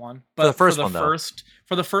second one, For the but first one though,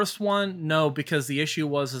 for the first one, no, because the issue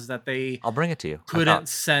was is that they I'll bring it to you. couldn't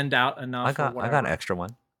send out enough or I got an whatever. extra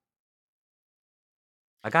one.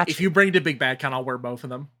 I got If you. you bring to Big Bad Con, I'll wear both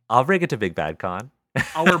of them. I'll bring it to Big Bad Con.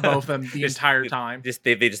 I'll wear both of them the just, entire time.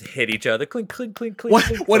 they just hit each other, clink clink clink clink What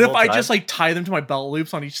clink what the if whole I time. just like tie them to my belt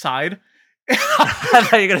loops on each side? I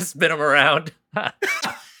thought you're gonna spin them around. Yeah,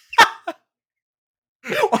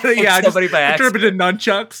 I just somebody by I turn them into accident.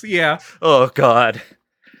 nunchucks. Yeah, Oh god. these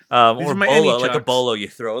Or are my any bolo, like a chucks. bolo. You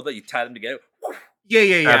throw that, you tie them together, grab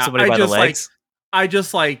Yeah. somebody by the legs. I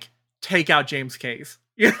just like take out James Case,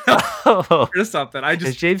 you know, Oh, or something.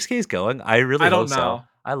 is James Case going? I really I hope don't so. know.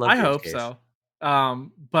 I love I James hope Case. so.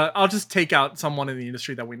 But I'll just take out someone in the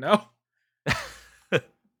industry that we know.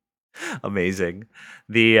 Amazing.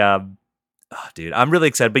 The oh, dude, I'm really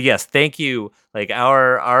excited. But yes, thank you. Like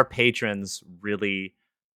our patrons really,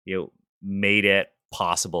 made it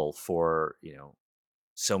possible for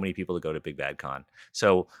so many people to go to Big Bad Con.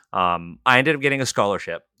 So I ended up getting a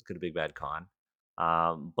scholarship to go to Big Bad Con.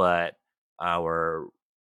 But our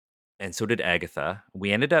and so did Agatha.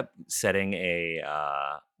 We ended up setting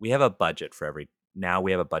we have a budget for every now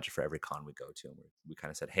we have a budget for every con we go to. And we kind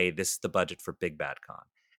of said, hey, this is the budget for Big Bad Con.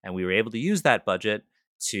 And we were able to use that budget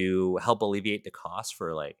to help alleviate the cost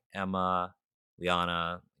for like Emma,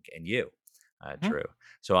 Liana, and you, Mhm. Drew.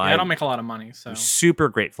 So Yeah, I don't I'm make a lot of money, so super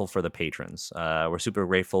grateful for the patrons. We're super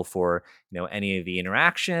grateful for any of the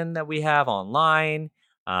interaction that we have online.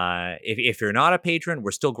 If you're not a patron, we're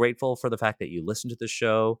still grateful for the fact that you listen to the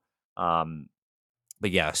show. Um, but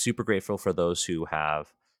yeah, super grateful for those who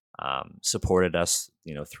have supported us,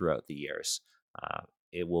 throughout the years. Uh,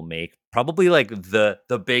 it will make probably like the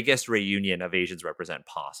biggest reunion of Asians Represent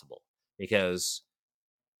possible because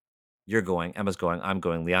you're going, Emma's going, I'm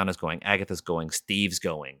going, Liana's going, Agatha's going, Steve's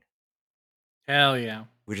going. hell yeah,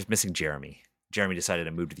 We're just missing Jeremy. Jeremy decided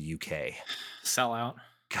to move to the UK. sell out.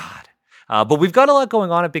 God. But we've got a lot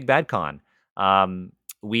going on at Big Bad Con.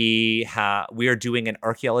 We are doing an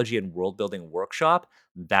archaeology and world building workshop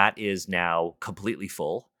that is now completely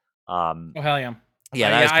full. Um, Oh hell yeah, yeah,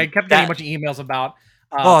 that is I kept getting a that. bunch of emails about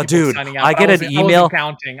Oh, people dude, signing up. I get an I wasn't email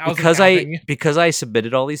counting. I wasn't counting. because I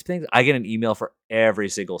submitted all these things. I get an email for every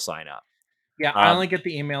single sign up. Yeah, I only get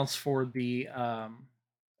the emails for The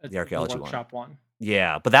the archaeology one. workshop one.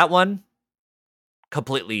 Yeah, but that one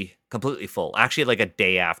completely full. Actually, like a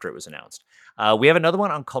day after it was announced. We have another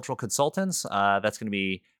one on cultural consultants. That's going to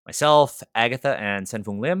be myself, Agatha, and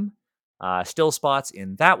Senfung Lim. Still spots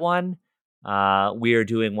in that one. We are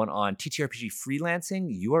doing one on TTRPG freelancing.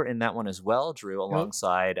 You are in that one as well, Drew, Yep.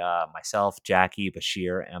 alongside myself, Jackie,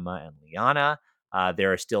 Bashir, Emma, and Liana.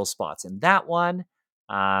 There are still spots in that one.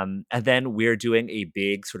 And then we're doing a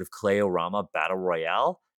big sort of Clayorama Battle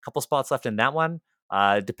Royale. Couple spots left in that one.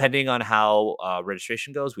 Depending on how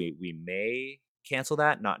registration goes, we may cancel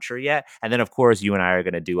that. Not sure yet. And then, of course, you and I are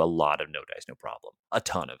going to do a lot of No Dice, No Problem, a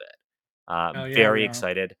ton of it. Oh yeah, we Very are.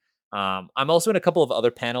 excited. I'm also in a couple of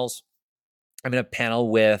other panels. I'm in a panel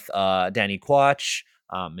with Danny Quach,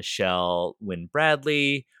 Michelle Wynn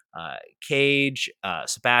Bradley, Cage,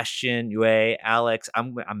 Sebastian Yue, Alex.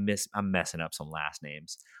 I'm messing up some last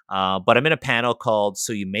names, but I'm in a panel called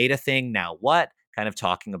 "So You Made a Thing, Now What?" Kind of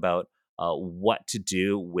talking about what to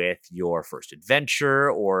do with your first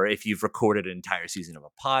adventure, or if you've recorded an entire season of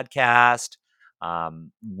a podcast.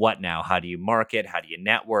 What now? How do you market? How do you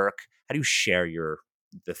network? How do you share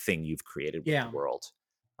the thing you've created with the Yeah, world?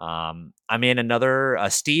 I'm in another.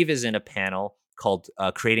 Steve is in a panel called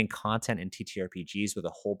 "Creating Content in TTRPGs" with a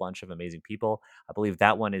whole bunch of amazing people. I believe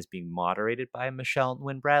that one is being moderated by Michelle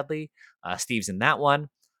Wynn Bradley. Steve's in that one.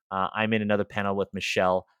 I'm in another panel with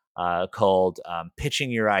Michelle called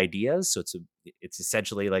 "Pitching Your Ideas." So it's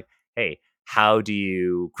essentially like, hey, how do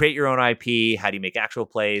you create your own IP? How do you make actual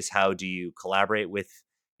plays? How do you collaborate with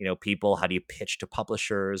people? How do you pitch to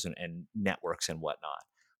publishers and networks and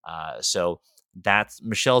whatnot? So that's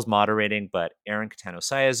Michelle's moderating, but Aaron Catano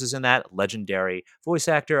Saez is in that legendary voice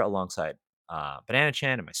actor alongside Banana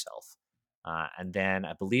Chan and myself. And then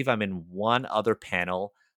I believe I'm in one other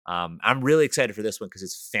panel. I'm really excited for this one because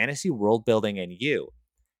it's fantasy world building and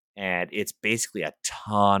and it's basically a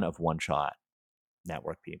ton of one shot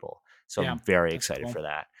network people. So yeah, I'm very that's excited cool. for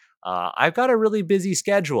that. I've got a really busy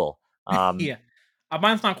schedule. Yeah,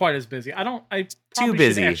 mine's not quite as busy. I don't. I Too probably should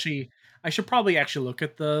busy. actually. I should probably actually look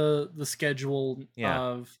at the schedule Yeah.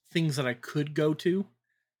 of things that I could go to.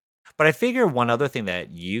 But I figure one other thing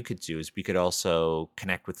that you could do is we could also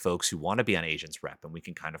connect with folks who want to be on Agents Rep, and we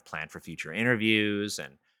can kind of plan for future interviews.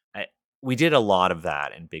 And I, we did a lot of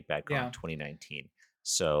that in Big Bad Con Yeah, 2019.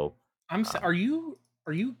 So uh, Are you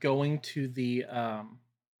going to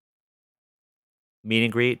meet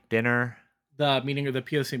and greet dinner. the meeting or the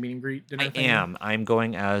POC meeting greet dinner I thingy? am. I'm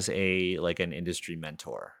going as an industry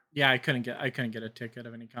mentor. Yeah, I couldn't get a ticket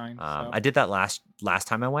of any kind. So I did that last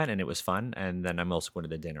time I went, and it was fun. And then I'm also going to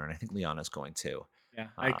the dinner, and I think Liana's going too. yeah,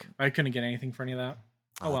 Um, I couldn't get anything for any of that.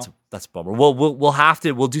 Oh Oh, well. that's a bummer.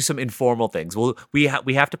 We'll do some informal things. We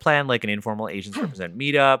have to plan like an informal Asians represent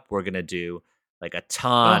meetup. We're gonna do like a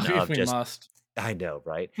ton Oh, if of we just must. I know,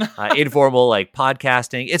 right? Informal like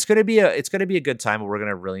podcasting. It's gonna be a good time, and we're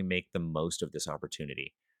gonna really make the most of this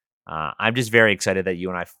opportunity. I'm just very excited that you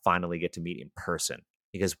and I finally get to meet in person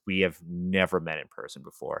because we have never met in person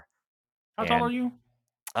before. How tall are And you?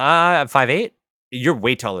 I'm 5'8". You're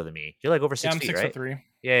way taller than me. You're like over Yeah, six I'm feet, six foot right? three.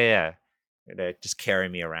 Yeah, yeah. Yeah. You're gonna just carry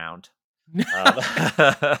me around.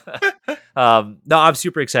 Um, no, I'm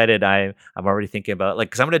super excited. I'm already thinking about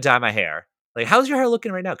because I'm gonna dye my hair. Like, how's your hair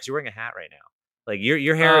looking right now? Because you're wearing a hat right now. Like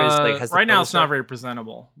your hair is like has the Right now ponytail it's not start. very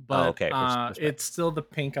presentable, Oh, but okay. Respect. it's still the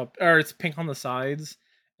pink up, or it's pink on the sides,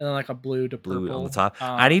 and then like a blue to Blue on the purple. top.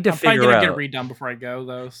 I need to I'm probably figure gonna get it out. redone before I go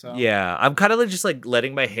though. So Yeah, I'm kind of just like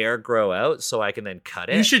letting my hair grow out so I can then cut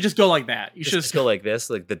you it. should just go like that. You should Just just go go. like this,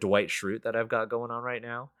 like the Dwight Schrute that I've got going on right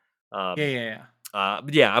now. Yeah, Um, yeah, yeah.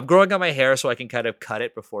 but yeah, I'm growing out my hair so I can kind of cut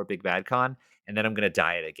it before Big Bad Con, and then I'm gonna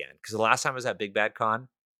dye it again. Because the last time I was at Big Bad Con,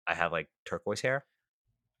 I had like turquoise hair.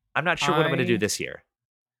 I'm not sure what I'm gonna do I this year.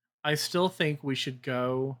 I still think we should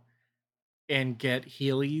go and get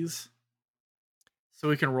Heelys so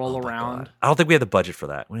we can roll Oh my around. god, I don't think we have the budget for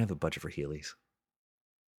that. We don't have the budget for Heelys.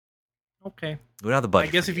 Okay. We don't have the I budget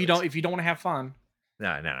for guess Heelys. if you don't want to have fun,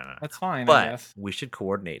 No, no, no, no. that's fine. I But guess. we should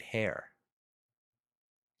coordinate hair.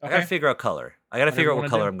 I gotta Okay. figure out color. I gotta Whatever figure you out what want to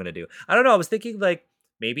color do. I'm gonna do. I don't know. I was thinking like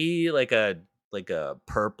maybe like a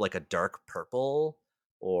dark purple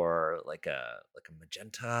or like a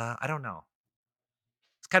magenta. I don't know.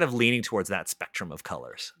 It's kind of leaning towards that spectrum of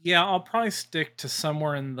colors. Yeah, I'll probably stick to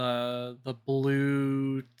somewhere in the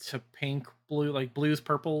blue to pink blue, like blues,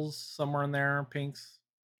 purples, somewhere in there, pinks.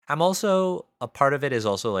 I'm also a part of it is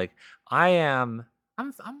also like I am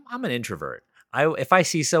I'm an introvert. If I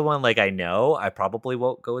see someone like I know, I probably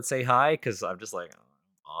won't go and say hi because I'm just like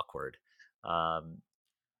awkward. Um,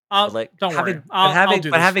 but like Don't worry. having but I'll having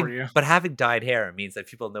do but this for having you. but having dyed hair means that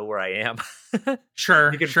people know where I am. You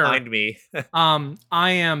Sure, can sure. find me. I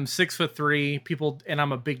am 6'3". People, and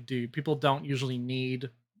I'm a big dude. People don't usually need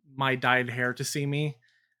my dyed hair to see me.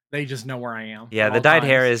 They just know where I am Yeah, at the all dyed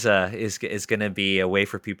hair times. is gonna be a way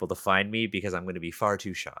for people to find me because I'm gonna be far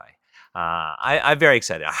too shy. I'm very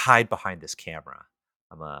excited. I hide behind this camera.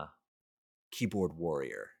 I'm a keyboard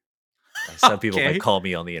warrior, as some people might Okay. call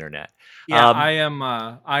me on the internet. Yeah, Um, I am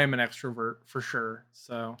an extrovert for sure.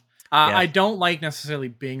 So yeah, I don't like necessarily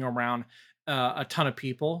being around a ton of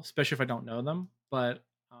people, especially if I don't know them. But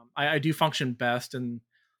I do function best in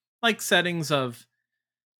like settings of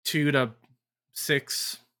 2 to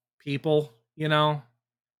 6 people, you know?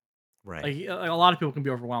 Right. Like a lot of people can be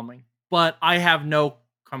overwhelming. But I have no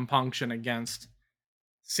compunction against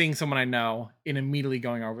seeing someone I know and immediately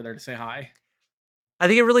going over there to say hi. I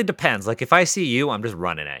think it really depends. Like if I see you, I'm just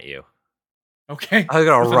running at you. Okay? I'm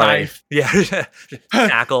gonna With a run at you. knife. Yeah. You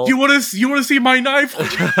Tackle. wanna see my knife?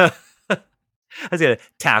 I was gonna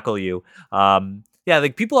tackle you. Yeah,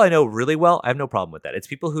 like people I know really well, I have no problem with that. It's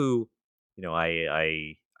people who,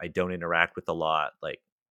 I don't interact with a lot, like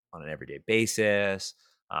on an everyday basis.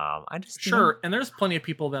 I just, Sure, and there's plenty of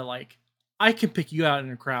people that like I can pick you out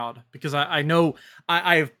in a crowd because I know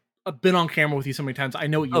I've been on camera with you so many times. I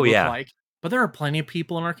know what you oh look yeah, like, but there are plenty of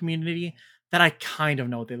people in our community that I kind of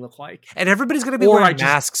know what they look like, and everybody's gonna be or I wearing just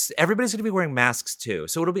masks. Everybody's gonna be wearing masks too.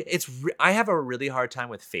 So it'll be. I have a really hard time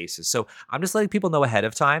with faces. So I'm just letting people know ahead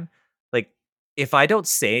of time. Like if I don't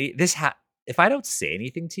say if I don't say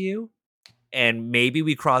anything to you, and maybe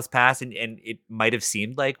we cross paths and it might have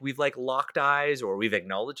seemed like we've like locked eyes or we've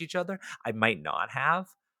acknowledged each other. I might not have.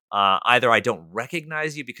 Either I don't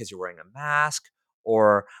recognize you because you're wearing a mask,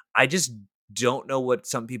 or I just don't know what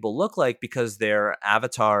some people look like because their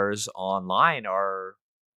avatars online are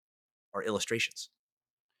illustrations.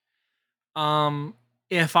 um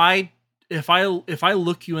if I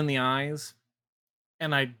look you in the eyes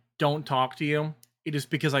and I don't talk to you, it is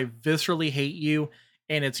because I viscerally hate you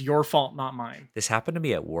and it's your fault, not mine. This happened to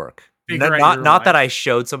me at work. Figure out Not your not that life. I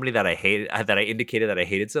showed somebody that I hated that I indicated that I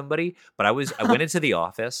hated somebody, but I went into the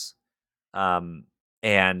office um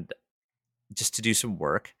and just to do some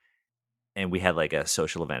work, and we had like a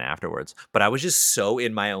social event afterwards. But I was just so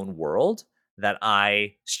in my own world that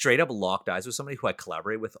I straight up locked eyes with somebody who I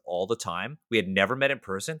collaborate with all the time. We had never met in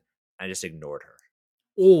person. I just ignored her.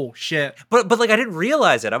 Oh shit. But like I didn't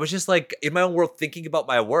realize it. I was just like in my own world thinking about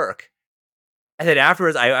my work. And then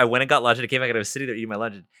afterwards, I went and got lunch and I came back and I was sitting there eating my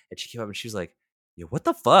lunch and she came up and she was like, "Yo, what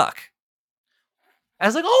the fuck?" I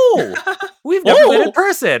was like, "Oh, we've never met in Oh.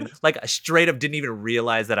 person." Like I straight up didn't even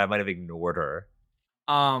realize that I might have ignored her.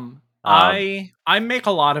 Um, I make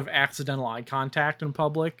a lot of accidental eye contact in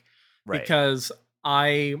public right. because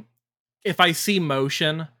I if I see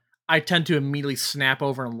motion, I tend to immediately snap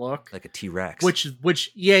over and look. Like a T-Rex.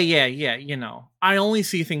 Which yeah, you know. I only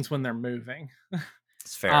see things when they're moving.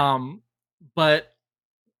 It's fair. Um but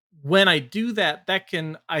when I do that, that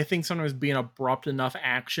can I think sometimes be an abrupt enough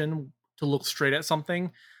action to look straight at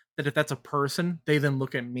something that if that's a person, they then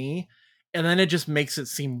look at me and then it just makes it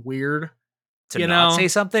seem weird, To you not say know?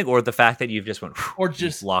 something, or the fact that you've just went Or you've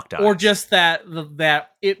just locked or eyes? just that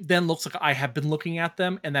that it then looks like I have been looking at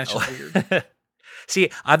them and that's Oh. just weird. See,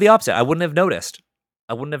 I'm the opposite. I wouldn't have noticed.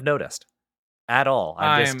 I wouldn't have noticed at all.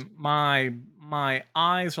 I'm just I'm my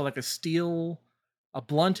eyes are like a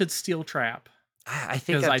blunted steel trap I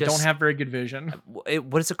think because I'm I don't just have very good vision.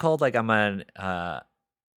 what is it called? Like I'm an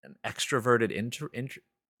extroverted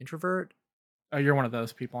introvert, Oh, you're one of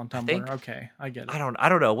those people on I Tumblr. think. Okay, I get it. I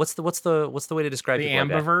don't know. What's the way to describe The people like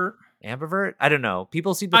that? ambivert. Ambivert? I don't know.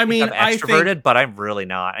 People seem to I think I'm mean, I think extroverted, but I'm really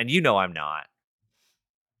not. And you know I'm not.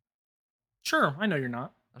 sure, I know you're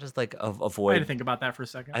not. I just like I had to avoid think about that for a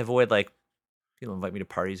second. I avoid like people invite me to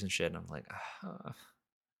parties and shit and I'm like,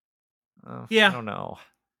 I Yeah, don't know.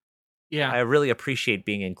 yeah, I really appreciate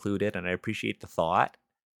being included and I appreciate the thought.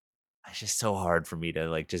 It's just so hard for me to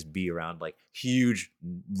like just be around like huge,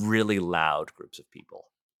 really loud groups of people.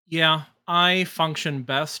 yeah. I function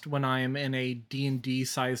best when I am in a D&D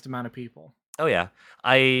sized amount of people. Oh yeah,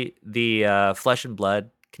 the Flesh and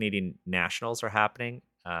Blood Canadian Nationals are happening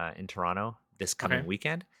in Toronto this Okay. coming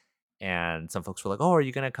weekend, and some folks were like, "Oh, are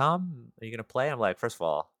you gonna come? Are you gonna play?" I'm like, first of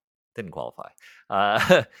all, didn't qualify.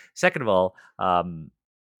 Second of all,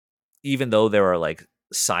 even though there are like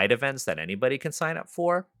side events that anybody can sign up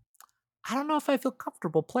for, I don't know if I feel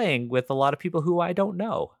comfortable playing with a lot of people who I don't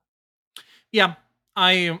know. Yeah,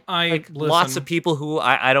 I Like lots of listen. people who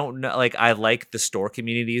I don't know. Like I like the store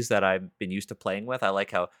communities that I've been used to playing with. I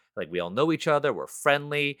like how like we all know each other. We're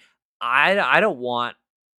friendly. I don't want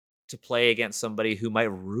to play against somebody who might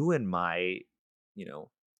ruin my you know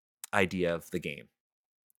idea of the game.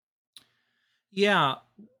 Yeah,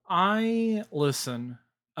 I listen.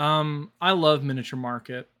 I love Miniature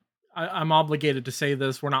Market. I'm obligated to say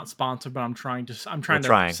this. We're not sponsored, but I'm We're trying to trying.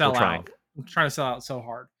 We're sell trying. out. I'm trying to sell out so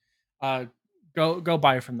hard. Uh, go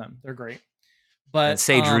buy from them. They're great. And But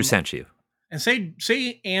say Drew sent you. and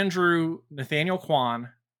say Andrew Nathaniel Kwan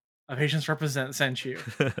of Patients Represent sent you.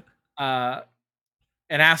 Uh,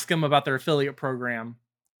 and ask them about their affiliate program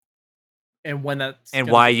and when that's And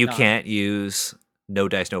gonna why be you done. can't use no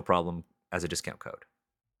dice no problem as a discount code.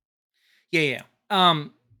 Yeah.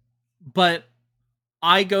 But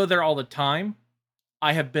I go there all the time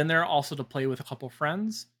I have been there also to play with a couple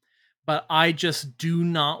friends, but I just do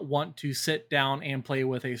not want to sit down and play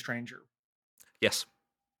with a stranger. Yes.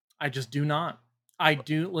 I just do not. I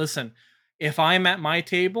do listen. If I'm at my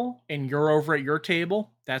table and you're over at your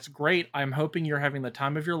table, that's great. I'm hoping you're having the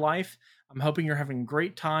time of your life. I'm hoping you're having a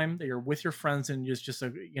great time, that you're with your friends and just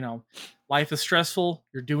a, life is stressful.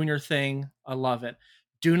 You're doing your thing. I love it.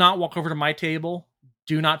 Do not walk over to my table.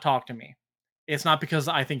 Do not talk to me. It's not because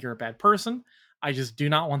I think you're a bad person. I just do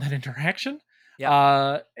not want that interaction.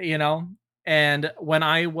 Yep. You know, and when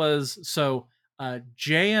I was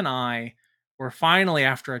Jay and I were finally,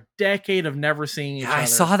 after a decade of never seeing each Yeah, other. I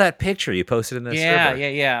saw that picture you posted in the server.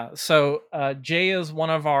 Yeah. So Jay is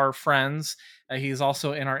one of our friends. He's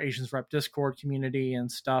also in our Asians Rep Discord community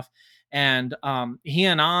and stuff. And he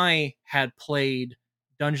and I had played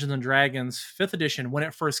Dungeons and Dragons 5th edition when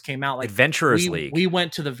it first came out. Like Adventurers League. We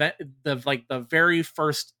went to the very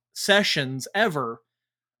first sessions ever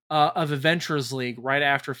of Adventurers League right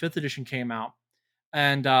after 5th edition came out.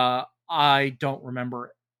 And I don't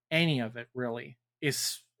remember any of it really.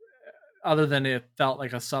 It's other than it felt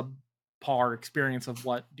like a subpar experience of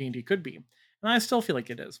what D&D could be. And I still feel like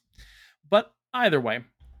it is. But either way,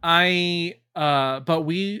 but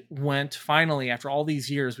we went finally, after all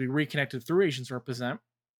these years, we reconnected through Asians Represent.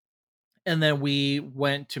 And then we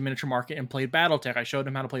went to Miniature Market and played Battletech. I showed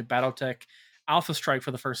him how to play Battletech Alpha Strike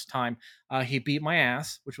for the first time. He beat my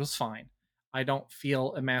ass, which was fine. I don't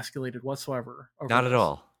feel emasculated whatsoever. Not at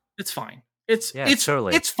all. It's fine.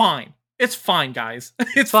 Totally. It's fine. It's fine, guys.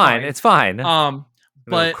 It's fine. It's fine.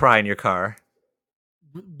 But cry in your car.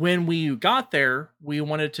 When we got there, we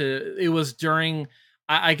wanted to. It was during,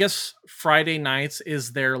 I guess, Friday nights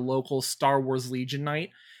is their local Star Wars Legion night,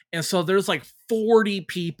 and so there's like 40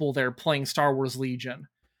 people there playing Star Wars Legion.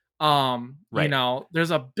 Right. You know,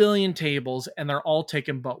 there's a billion tables, and they're all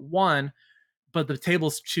taken but one, but the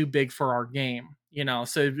table's too big for our game. You know,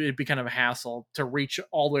 so it'd be kind of a hassle to reach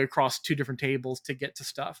all the way across 2 different tables to get to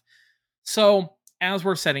stuff. So as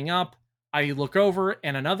we're setting up, I look over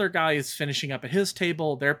and another guy is finishing up at his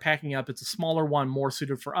table. They're packing up. It's a smaller one, more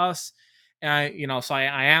suited for us. And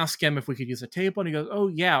I ask him if we could use a table, and he goes, "Oh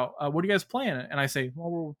yeah, what are you guys playing?" And I say,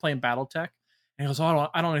 "Well, we're playing BattleTech." And he goes, "Oh,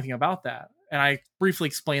 I don't know anything about that." And I briefly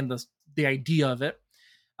explained the idea of it.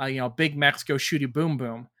 Big mechs go shooty boom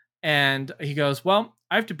boom. And he goes, "Well,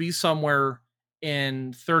 I have to be somewhere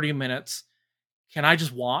in 30 minutes. Can I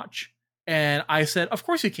just watch?" And I said, "Of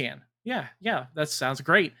course you can. Yeah, that sounds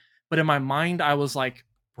great." But in my mind, I was like,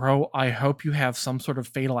 "Bro, I hope you have some sort of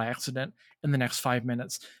fatal accident in the next 5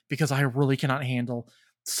 minutes, because I really cannot handle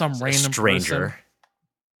some random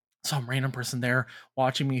person there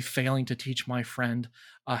watching me failing to teach my friend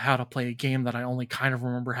how to play a game that I only kind of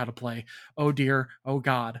remember how to play. Oh dear, oh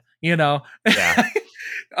God, Yeah.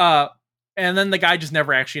 And then the guy just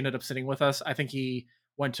never actually ended up sitting with us. I think he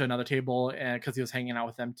went to another table because he was hanging out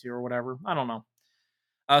with them too or whatever. I don't know.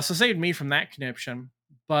 So saved me from that conniption.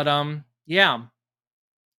 But yeah.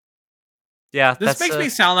 Yeah, this makes me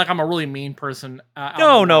sound like I'm a really mean person.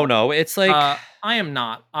 No. It's like I am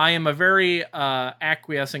not. I am a very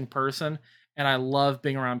acquiescing person, and I love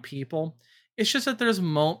being around people. It's just that there's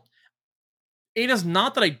it is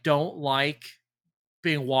not that I don't like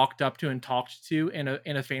being walked up to and talked to in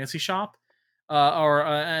a fantasy shop or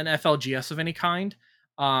an FLGS of any kind.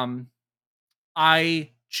 I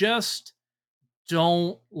just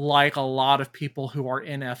don't like a lot of people who are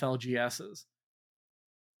in FLGSs.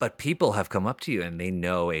 But people have come up to you and they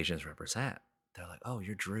know Asians Represent. They're like, "Oh,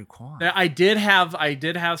 you're Drew Kwan." I did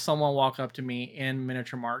have someone walk up to me in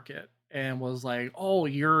Miniature Market and was like, "Oh,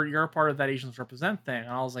 you're a part of that Asians Represent thing." And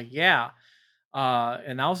I was like, "Yeah."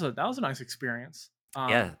 And that was a nice experience.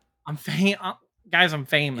 Yeah. Guys, I'm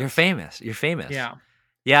famous. You're famous. Yeah.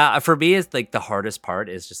 Yeah, for me, it's like the hardest part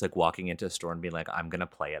is just like walking into a store and being like, "I'm gonna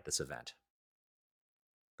play at this event."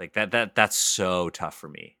 Like that's so tough for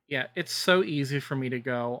me. Yeah, it's so easy for me to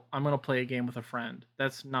go, "I'm gonna play a game with a friend."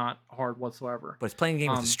 That's not hard whatsoever. But it's playing a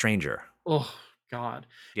game with a stranger. Oh God.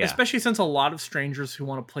 Yeah. Especially since a lot of strangers who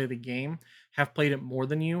want to play the game have played it more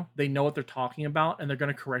than you. They know what they're talking about, and they're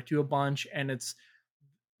going to correct you a bunch. And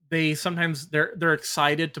they're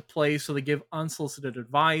excited to play, so they give unsolicited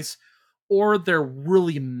advice, or they're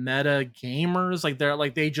really meta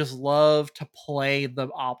gamers. They just love to play the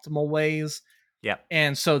optimal ways. Yeah.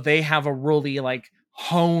 And so they have a really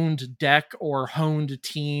honed deck or honed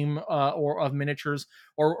team or of miniatures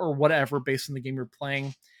or whatever based on the game you're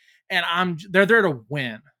playing. And they're there to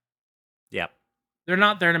win. Yeah. They're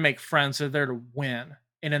not there to make friends. They're there to win.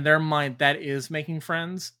 And in their mind, that is making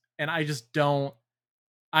friends. And I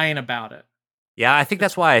ain't about it. Yeah, I think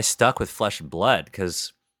that's why I stuck with Flesh and Blood,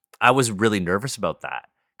 because I was really nervous about that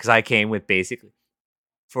because I came with basically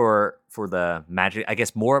for the Magic. I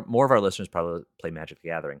guess more of our listeners probably play Magic the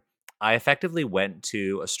Gathering. I effectively went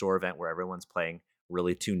to a store event where everyone's playing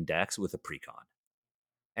really tuned decks with a precon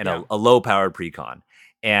and Yeah. a low powered precon.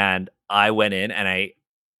 And I went in and I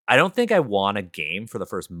don't think I won a game for the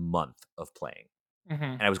first month of playing. Hmm.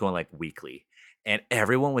 And I was going like weekly. And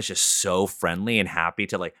everyone was just so friendly and happy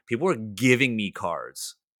to like people were giving me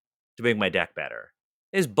cards to make my deck better.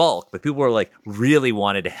 It's bulk, but people were like really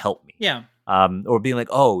wanted to help me. Yeah. Or being like,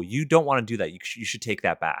 "Oh, you don't want to do that. You should take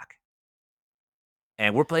that back."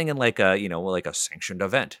 And we're playing in like a like a sanctioned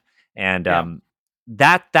event, and Yeah.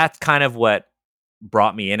 that's kind of what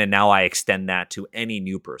brought me in. And now I extend that to any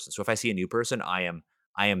new person. So if I see a new person, I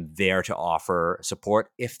am there to offer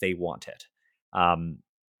support if they want it. Um,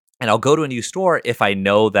 and I'll go to a new store if I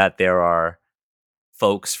know that there are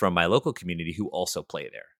folks from my local community who also play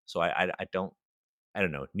there. So I don't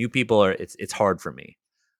know. New people are it's hard for me.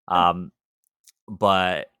 Yeah. Um,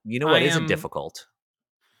 but you know I what isn't am difficult?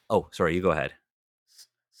 Oh, sorry, you go ahead.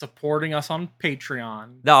 supporting us on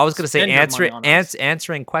Patreon. No, I was going to say Spend your money on us.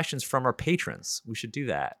 answering questions from our patrons. We should do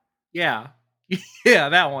that. Yeah. Yeah,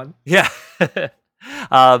 that one. Yeah.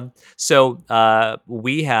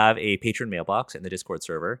 We have a patron mailbox in the Discord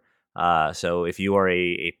server. So if you are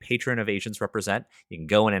a patron of Asians Represent, you can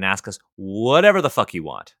go in and ask us whatever the fuck you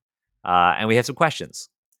want. And we have some questions.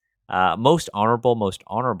 Most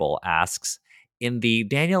honorable asks, in the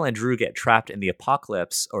Daniel and Drew get trapped in the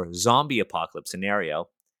apocalypse or zombie apocalypse scenario,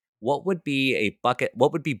 what would be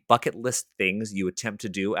bucket list things you attempt to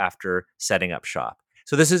do after setting up shop?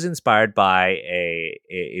 So this is inspired by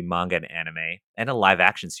a manga and anime and a live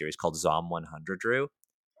action series called Zom 100, Drew.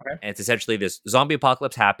 Okay. And it's essentially this zombie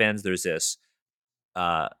apocalypse happens. There's this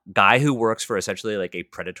guy who works for essentially like a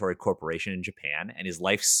predatory corporation in Japan, and his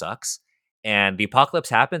life sucks. And the apocalypse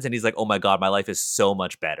happens, and he's like, "Oh my god, my life is so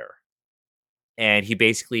much better." And he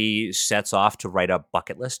basically sets off to write a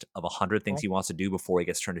bucket list of 100 things Cool. he wants to do before he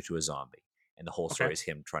gets turned into a zombie. And the whole Okay. story is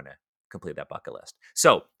him trying to complete that bucket list.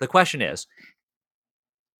 So the question is,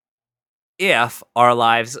 if our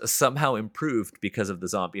lives somehow improved because of the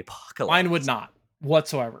zombie apocalypse, Mine would not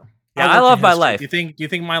whatsoever. Yeah, I work in love my history. life. Do you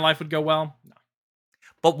think my life would go well? No.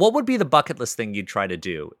 But what would be the bucket list thing you'd try to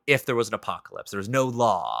do if there was an apocalypse? There was no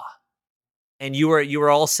law, and you were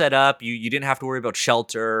all set up. You didn't have to worry about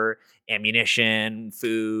shelter, ammunition,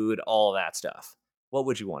 food, all that stuff. What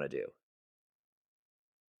would you want to do?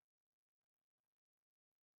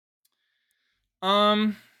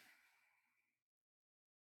 Um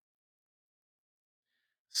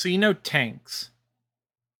so tanks.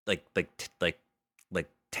 Like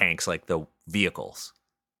tanks, like the vehicles.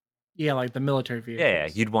 Yeah, like the military Yeah,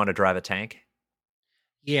 vehicles. you'd want to drive a tank.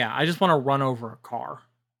 Yeah, I just want to run over a car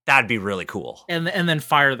That'd be really cool. and then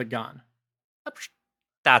fire the gun,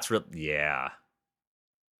 That's real. Yeah,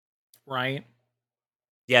 right?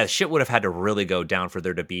 yeah. Shit would have had to really go down for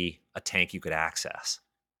there to be a tank you could access.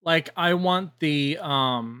 Like I want the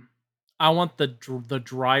the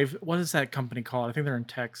drive. What is that company called? I think they're in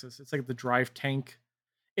Texas. It's like the Drive Tank.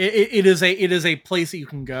 It is a place that you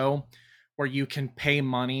can go where you can pay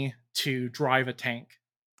money to drive a tank.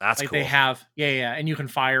 That's Like cool. they have, yeah, and you can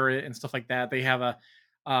fire it and stuff like that. They have a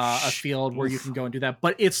field where you Oof. can go and do that,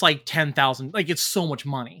 but it's like 10,000. Like it's so much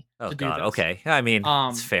money Oh to do god. this. Okay. I mean,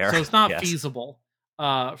 it's fair. So it's not Yes. feasible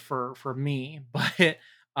for me. But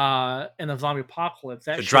in the zombie apocalypse,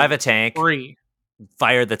 that So shit drive a is tank, free.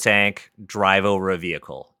 fire the tank, drive over a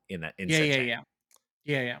vehicle in that Yeah, said yeah, tank. yeah,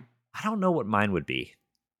 yeah, yeah. I don't know what mine would be.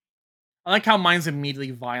 I like how mine's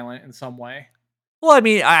immediately violent in some way. Well, I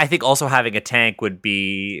mean, I think also having a tank would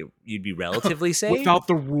be you'd be relatively safe. Without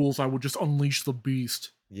the rules, I would just unleash the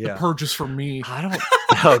beast. The purge is for me. I don't.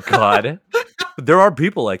 Oh god, there are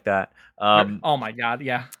people like that. Oh my god,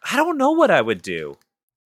 yeah. I don't know what I would do.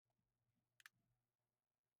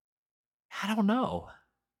 I don't know.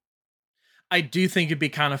 I do think it'd be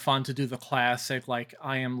kind of fun to do the classic, like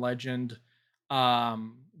I Am Legend,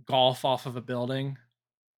 golf off of a building.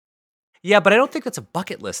 Yeah, but I don't think that's a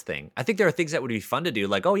bucket list thing. I think there are things that would be fun to do.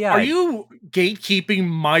 Like, oh yeah, Are you gatekeeping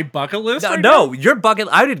my bucket list? No, right no, now? your bucket.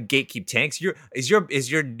 I did gatekeep tanks. Is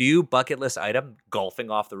your new bucket list item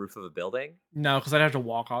golfing off the roof of a building? No, because I'd have to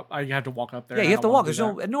walk up. I have to walk up there. Yeah, and you I have to don't walk.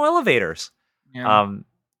 wanna There's do no elevators. that. Yeah.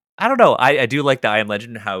 I don't know. I do like the I Am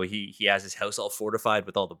Legend how he has his house all fortified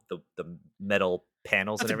with all the metal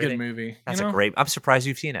panels That's and a good everything. movie. That's you a know? great. I'm surprised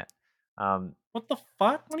you've seen it. What the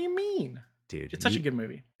fuck? What do you mean? Dude, It's such a good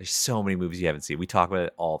movie. there's so many movies you haven't seen. We talk about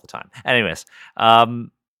it all the time. Anyways, I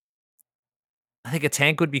think a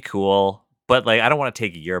tank would be cool, but like I don't want to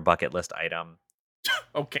take your bucket list item.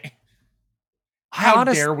 Okay. I How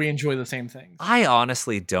honest, dare we enjoy the same things? I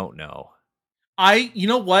honestly don't know. You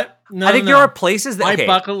know what? No, I no, think there are no. places that My okay.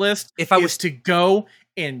 bucket list If I is was to go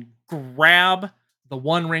and grab the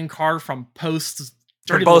One Ring card from Post's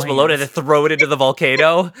from dirty little Post Malone and hands. then throw it into the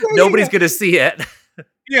volcano, Yeah, nobody's yeah, gonna see it.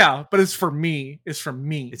 yeah. But it's for me. It's for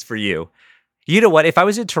me. It's for you. You know what? If I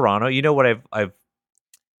was in Toronto, you know what I've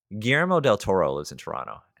Guillermo del Toro lives in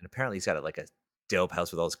Toronto, and apparently he's got like a dope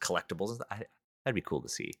house with all his collectibles. That'd be cool to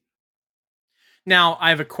see. Now, I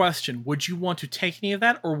have a question. Would you want to take any of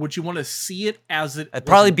that, or would you want to see it as it It'd was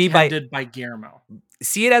probably be intended by Guillermo?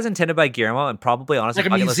 see it as intended by Guillermo, and probably honestly Like a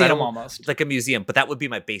bucket list item museum almost. like a museum. But that would be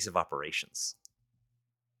my base of operations.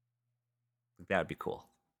 That would be cool.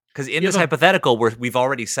 Because in You this have a hypothetical, we've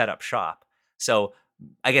already set up shop. So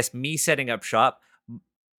I guess me setting up shop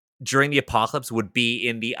during the apocalypse would be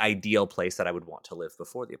in the ideal place that I would want to live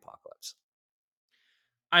before the apocalypse.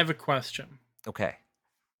 I have a question. Okay.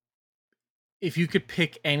 If you could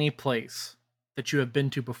pick any place that you have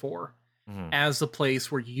been to before Mhm. as the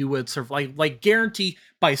place where you would survive, like guarantee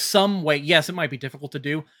by some way, yes, it might be difficult to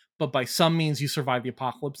do, but by some means you survive the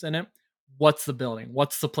apocalypse in it. What's the building?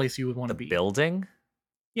 What's the place you would want The to be? building?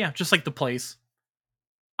 Yeah, just like the place.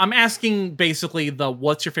 I'm asking basically the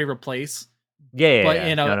what's your favorite place, Yeah. but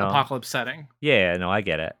in an No. apocalypse setting. Yeah. No, I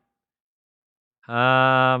get it.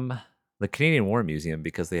 The Canadian War Museum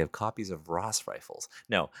because they have copies of Ross rifles.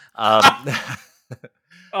 No.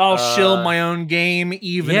 I'll shill uh, my own game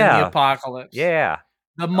even in the yeah. apocalypse. Yeah.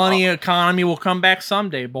 The money economy will come back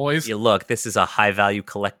someday, boys. You look, this is a high value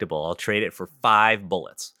collectible. I'll trade it for 5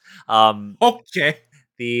 bullets. Okay.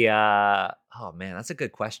 Oh man, that's a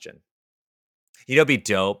good question. You know, it'd be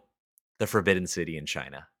dope. The Forbidden City in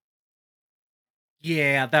China.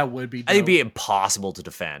 Yeah, that would be dope. I think it'd be impossible to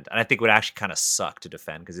defend, and I think it would actually kind of suck to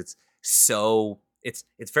defend because it's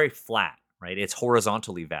very flat, right? It's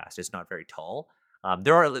horizontally vast. It's not very tall.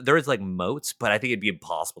 There is like moats, but I think it'd be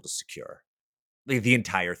impossible to secure like the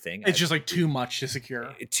entire thing. It's just like too much to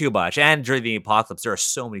secure. Too much. And during the apocalypse, there are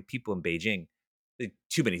so many people in Beijing, like,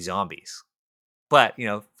 too many zombies. But you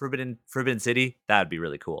know, Forbidden City, that would be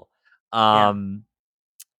really cool.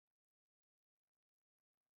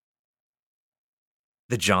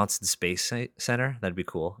 The Johnson Space Center, that'd be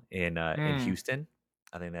cool in Houston.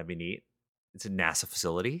 I think that'd be neat. It's a NASA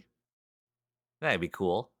facility. That'd be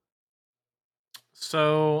cool.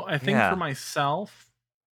 So I think Yeah. for myself,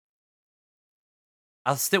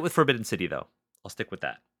 I'll stick with Forbidden City though. I'll stick with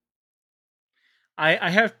that. I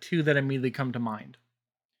have two that immediately come to mind.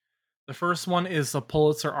 The first one is the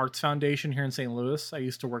Pulitzer Arts Foundation here in St. Louis. I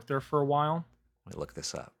used to work there for a while. Let me look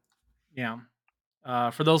this up. Yeah.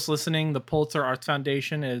 For those listening, the Pulitzer Arts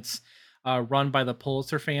Foundation is run by the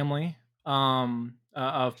Pulitzer family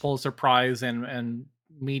of Pulitzer Prize and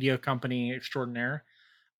media company extraordinaire.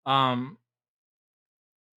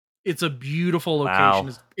 It's a beautiful location.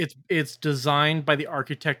 Wow. It's designed by the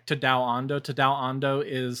architect Tadao Ando. Tadao Ando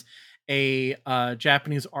is a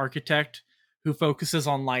Japanese architect who focuses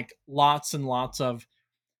on like lots and lots of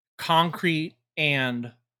concrete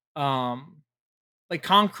and like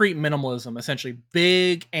concrete minimalism, essentially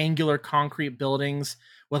big angular concrete buildings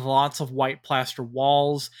with lots of white plaster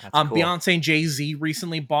walls. That's cool. Beyonce and Jay-Z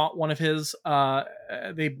recently bought one of his.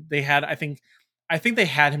 They had I think they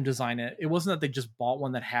had him design it. It wasn't that they just bought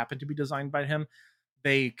one that happened to be designed by him.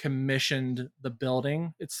 They commissioned the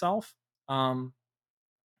building itself.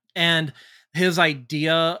 And his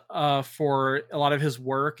idea for a lot of his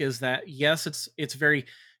work is that yes, it's very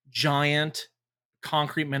giant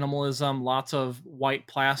concrete minimalism, lots of white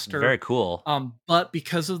plaster. Very cool. But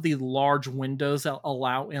because of the large windows that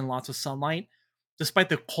allow in lots of sunlight, despite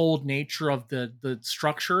the cold nature of the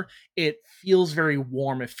structure, it feels very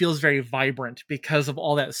warm. It feels very vibrant because of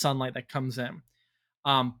all that sunlight that comes in.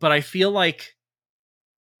 But I feel like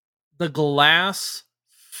the glass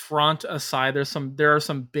front aside, there are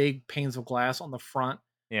some big panes of glass on the front.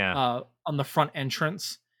 Yeah. On the front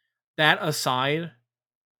entrance. That aside,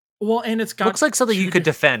 well, and it's got looks like something you could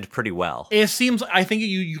defend pretty well. It seems I think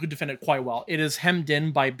you could defend it quite well. It is hemmed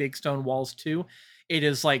in by big stone walls too. It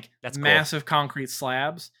is like That's massive concrete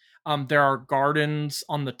slabs. There are gardens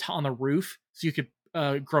on the roof, so you could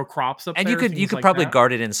grow crops up and there. you could like probably that.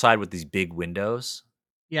 guard it inside with these big windows.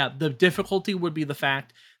 Yeah, the difficulty would be the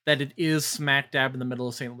fact that it is smack dab in the middle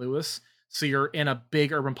of St. Louis, so you're in a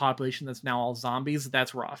big urban population that's now all zombies.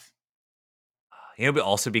 That's rough. You know, it would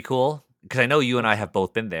also be cool because I know you and I have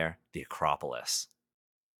both been there. The Acropolis.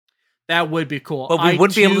 That would be cool. But we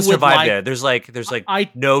wouldn't be able to survive there. There's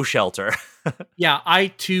no shelter. Yeah, I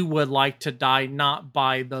too would like to die not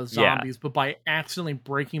by the zombies, but by accidentally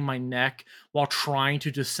breaking my neck while trying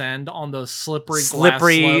to descend on those slippery glass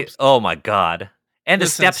slopes. Oh my god. And the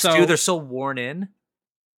Listen, steps too, they're so so worn in.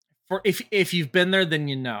 for if you've been there, then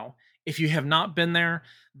you know. If you have not been there,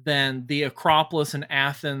 then the Acropolis in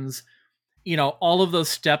Athens, all of those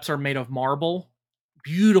steps are made of marble.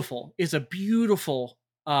 Beautiful. It's a beautiful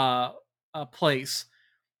place.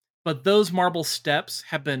 But those marble steps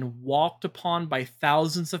have been walked upon by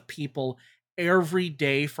thousands of people every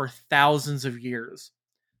day for thousands of years.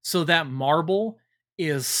 So that marble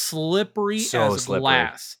is slippery So as slippery.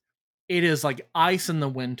 glass. It is like ice in the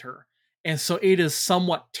winter. And so it is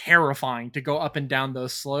somewhat terrifying to go up and down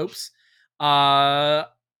those slopes. Uh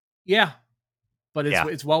yeah, but it's Yeah.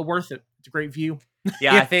 it's well worth it. It's a great view.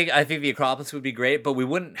 Yeah, Yeah. I think the Acropolis would be great, but we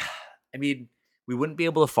wouldn't I mean, we wouldn't be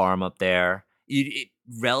able to farm up there.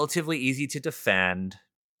 Relatively easy to defend.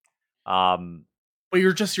 Um, But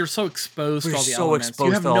you're so exposed to we're all the so elements. You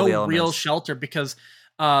exposed have to all the no real elements. shelter because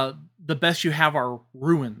the best you have are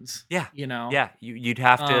ruins, Yeah. you know. Yeah, you'd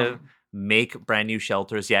have to Um make brand new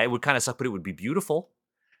shelters. Yeah, it would kind of suck, but it would be beautiful.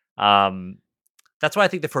 Um, that's why I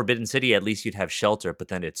think the Forbidden City, at least you'd have shelter, but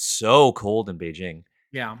then it's so cold in Beijing.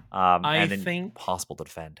 yeah. I And then think impossible to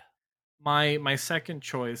defend. my second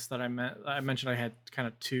choice that I mentioned I had kind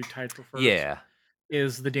of two tied for first Yeah.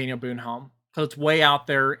 is the Daniel Boone home. Because it's way out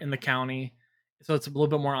there in the county. So it's a little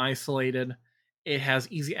bit more isolated. It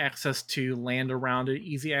has easy access to land around it,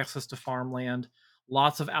 easy access to farmland,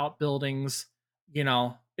 lots of outbuildings.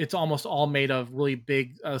 It's almost all made of really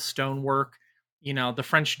big stonework. The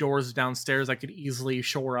French doors downstairs I could easily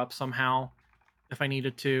shore up somehow if I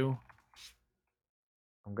needed to.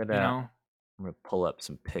 I'm You gonna know, I'm gonna pull up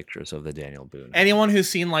some pictures of the Daniel Boone home. anyone who's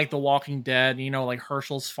seen like The Walking Dead, like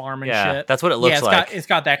Herschel's farm and Yeah, shit. that's what it Yeah, looks it's got like. it's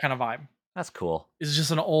got that kind of vibe. That's cool. It's just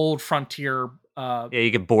an old frontier Yeah,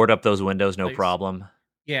 you can board up those windows, no place. problem.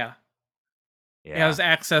 Yeah. It Yeah. has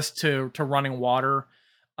access to running water,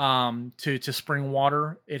 to spring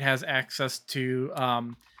water. It has access to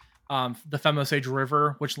the Femosage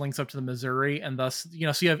River, which links up to the Missouri, and thus, so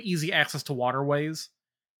you have easy access to waterways.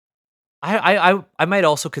 I might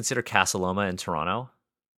also consider Casa Loma in Toronto.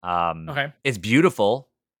 Okay. It's beautiful.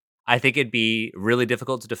 I think it'd be really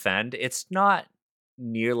difficult to defend. It's not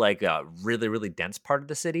near like a really, really dense part of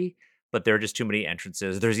the city, but there are just too many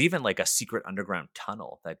entrances. There's even like a secret underground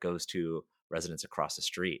tunnel that goes to residents across the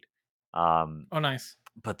street. Um, Oh, nice.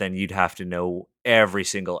 but then you'd have to know every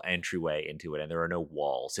single entryway into it, and there are no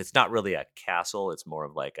walls. It's not really a castle, it's more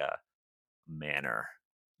of like a manor.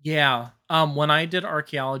 Yeah. When I did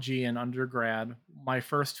archaeology in undergrad, my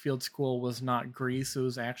first field school was not Greece. It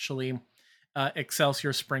was actually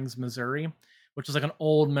Excelsior Springs, Missouri, which is like an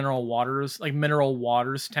old mineral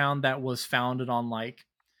waters town that was founded on like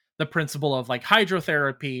the principle of like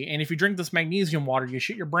hydrotherapy. And if you drink this magnesium water, you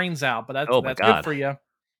shit your brains out, but that's Oh my that's good god. for you.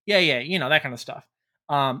 Yeah, yeah, that kind of stuff.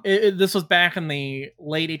 This was back in the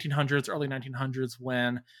late 1800s, early 1900s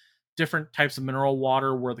when different types of mineral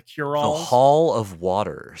water were the The cure-alls. Hall of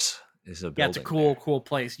Waters is a Yeah, it's a building cool, there. cool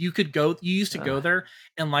place. You used to go Ah, there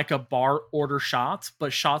and like a bar order shots,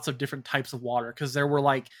 but shots of different types of water because there were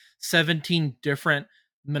like 17 different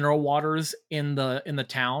mineral waters in the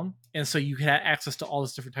town. And so you had access to all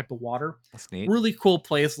this different type of water. that's neat. Really cool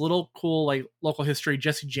place, little cool like local history.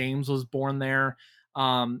 Jesse James was born there.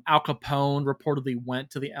 Al Capone reportedly went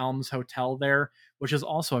to the Elms Hotel there, which is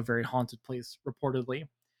also a very haunted place, reportedly.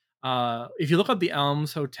 If you look up the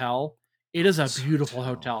Elms Hotel, it is a Elms beautiful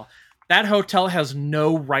Hotel. hotel. That hotel has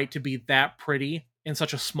no right to be that pretty in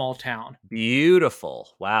such a small town, Beautiful.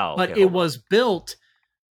 Wow. but Okay, it hold on. was built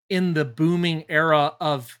in the booming era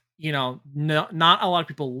of, no, not a lot of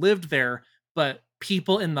people lived there, but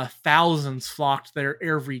people in the thousands flocked there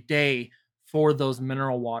every day for those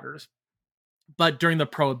mineral waters. But during the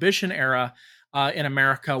Prohibition era in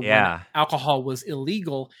America, when Yeah, alcohol was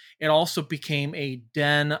illegal, it also became a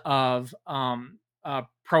den of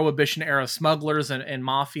Prohibition era smugglers and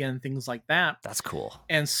mafia and things like that. that's cool.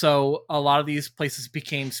 And so a lot of these places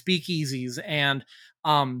became speakeasies, and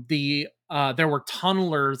there were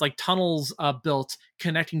tunnels built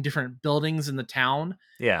connecting different buildings in the town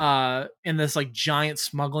Yeah. in this like giant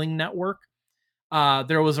smuggling network.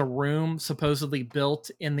 There was a room supposedly built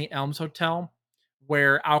in the Elms Hotel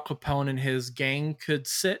where Al Capone and his gang could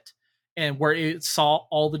sit, and where it saw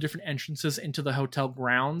all the different entrances into the hotel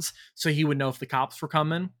grounds, so he would know if the cops were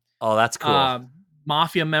coming. Oh, that's cool.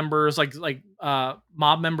 Mafia members,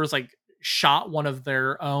 mob members, like shot one of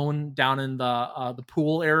their own down in the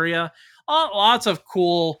pool area. Lots of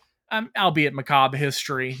cool, albeit macabre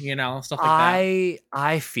history, stuff like that.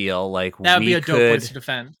 I feel like That would be we a dope place could to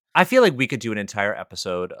defend. I feel like we could do an entire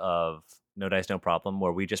episode of No Dice No Problem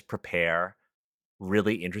where we just prepare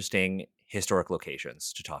really interesting historic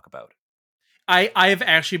locations to talk about. I have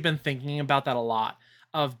actually been thinking about that a lot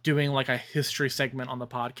of doing like a history segment on the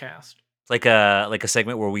podcast. Like a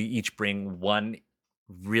segment where we each bring one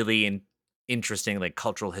really interesting like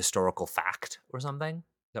cultural historical fact or something.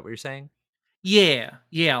 Is that what you're saying? Yeah,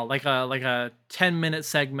 yeah, like a 10-minute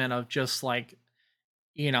segment of just like,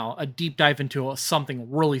 a deep dive into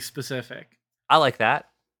something really specific. I like that.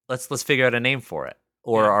 Let's figure out a name for it,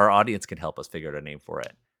 or Yeah. our audience can help us figure out a name for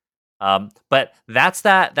it. But that's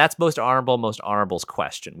that. That's most honorable's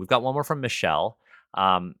question. We've got one more from Michelle.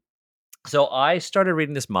 Um, so I started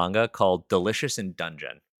reading this manga called Delicious in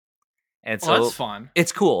Dungeon, and Oh, that's so fun.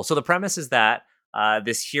 it's cool. So the premise is that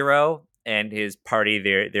this hero and his party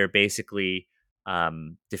they're basically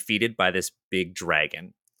defeated by this big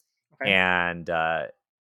dragon, Okay. and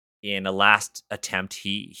in a last attempt,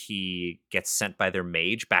 he gets sent by their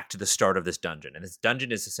mage back to the start of this dungeon. And this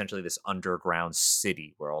dungeon is essentially this underground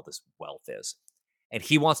city where all this wealth is. And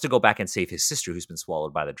he wants to go back and save his sister who's been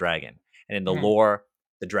swallowed by the dragon. And in the Mhm. lore,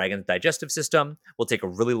 the dragon's digestive system will take a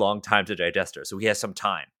really long time to digest her. So he has some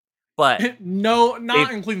time. But No, not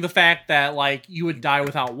they've including the fact that like you would die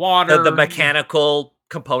without the water. mechanical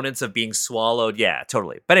components of being swallowed. Yeah,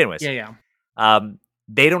 totally. But anyways, Yeah, yeah.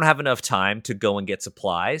 they don't have enough time to go and get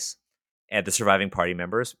supplies and the surviving party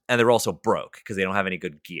members, and they're also broke because they don't have any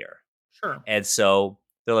good gear. Sure. And so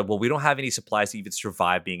they're like, well, we don't have any supplies to even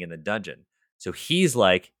survive being in the dungeon. So he's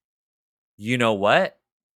like, you know what?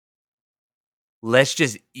 Let's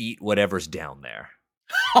just eat whatever's down there.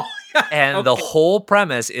 And the Okay. whole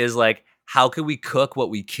premise is like, how can we cook what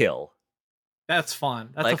we kill? That's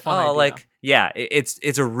fun. That's a Like, fun oh, idea. like, yeah,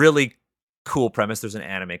 it's a really cool premise. There's an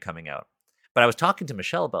anime coming out. But I was talking to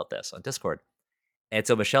Michelle about this on Discord. And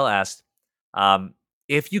so Michelle asked, um,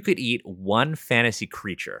 if you could eat one fantasy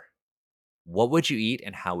creature, what would you eat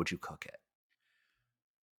and how would you cook it?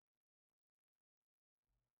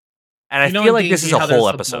 And I You know feel in like this is D&D a how whole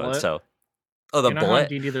there's the episode. bullet? So, oh, the You know how in bullet,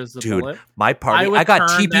 D&D there's the dude, bullet? my I party, I would got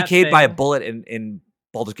turn that TPK'd by a thing bullet in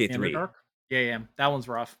Baldur's Gate in the 3. dark. Yeah, yeah. That one's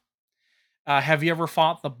rough. Have you ever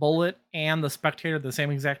fought the bullet and the spectator at the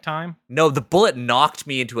same exact time? No, the bullet knocked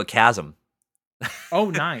me into a chasm. Oh,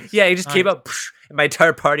 nice. Yeah, it just came Nice. up, and my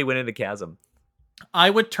entire party went into the chasm. I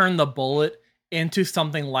would turn the bullet into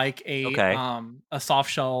something like Okay, a soft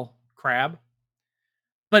shell crab.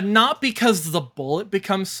 But not because the bullet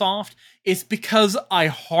becomes soft, it's because I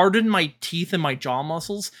harden my teeth and my jaw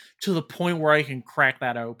muscles to the point where I can crack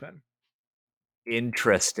that open.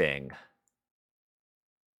 interesting, I want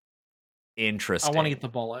to eat interesting. the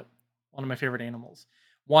bullet. One of my favorite animals.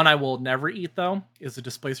 One I will never eat though is a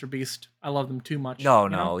displacer beast. I love them too much, No, you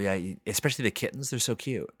know? no, yeah, especially the kittens. They're so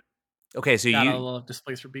cute. Okay, Gotta love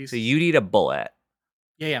displacer so beasts. you'd eat a bullet.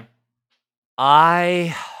 Yeah, yeah.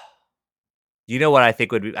 I You know what I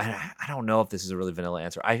think would be I don't know if this is a really vanilla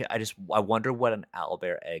answer. I wonder what an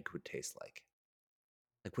owlbear egg would taste like.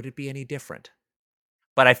 Like, would it be any different?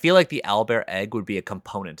 But I feel like the owlbear egg would be a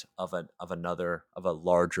component of a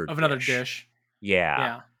larger Of another dish. dish. Yeah.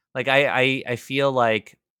 Yeah. Like I feel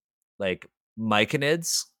like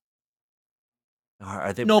myconids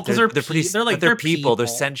are they No, because they're pretty they're but like they're they're people, they're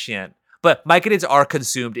people. sentient. But myconids are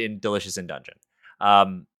consumed in Delicious in Dungeon.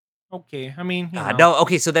 Um Okay. I mean, no,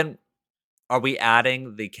 okay, so then are we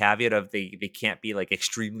adding the caveat of they can't be like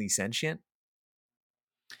extremely sentient?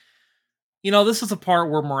 this is a part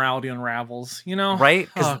where morality unravels, you know? Right?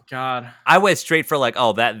 Because Oh god. I went straight for like,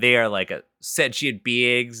 oh, that they are like a sentient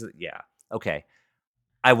beings. Yeah. Okay.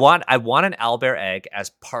 I want an owlbear egg as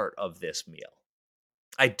part of this meal.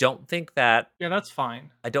 I don't think that Yeah, that's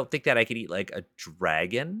fine. I could eat like a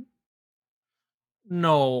dragon.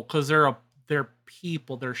 No, because they're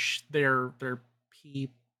people. They're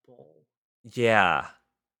people. Yeah.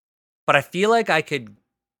 But I feel like I could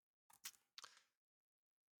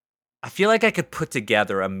put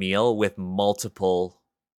together a meal with multiple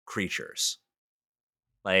creatures.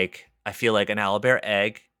 Like, I feel like an owlbear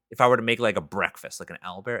egg, if I were to make like a breakfast, like an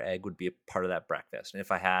owlbear egg would be a part of that breakfast. And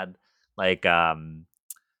if I had like uh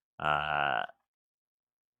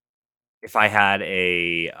if I had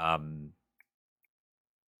a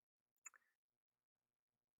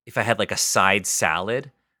if I had like a side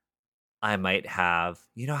salad, I might have,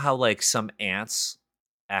 you know how like some ants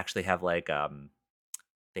actually have like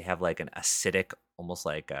they have like an acidic almost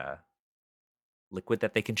like a liquid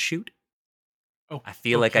that they can shoot. Oh, I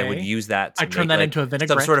feel like I would okay. use that I to turn make that like into a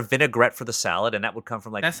some sort vinaigrette. of vinaigrette for the salad, and that would come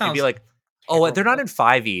from like That maybe sounds like oh they're not terrible. in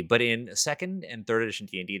 5e, but in second and third edition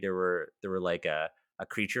D&D there were like a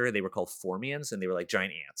creature they were called Formians, and they were like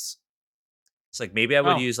giant ants. It's like maybe I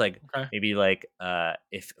would Oh, use like okay. maybe like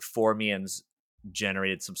if Formians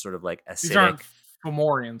generated some sort of like These aren't acidic.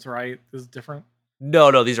 Fomorians, right? This is different.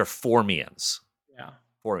 No, these are formians. Yeah.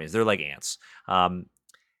 Formians. They're like ants. Then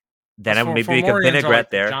Because I would maybe make a Fomorians are like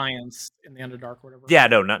vinaigrette the there. giants in the Underdark, or whatever. Yeah,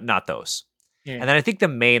 no, not those. And Yeah. then I think the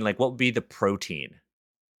main, like, what would be the protein?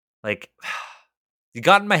 Like, you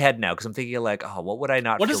got in my head now because I'm thinking like, oh, what would I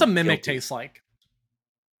not What does feel a mimic guilty? taste like?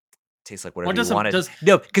 Tastes like What whatever you does a wanted. does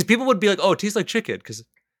No, because people would be like, oh, it tastes like chicken. Because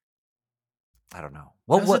I don't know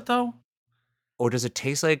does it though? or does it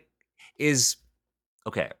taste like is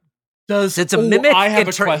okay? Does Since a oh mimic I have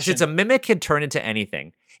a since question. a mimic can turn into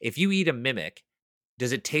anything, if you eat a mimic,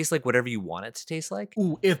 does it taste like whatever you want it to taste like?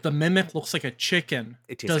 Ooh, if the mimic looks like a chicken,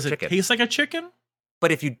 It tastes does like it chicken. taste like a chicken?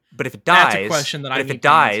 But if it That's a dies, question that but I if it need to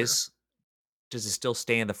answer. dies, does it still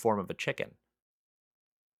stay in the form of a chicken?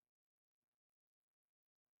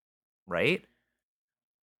 Right?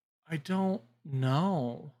 I don't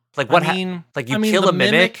know. Like I what? mean, Like I you mean kill a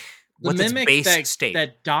mimic. the What's its mimic base state?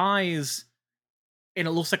 that dies and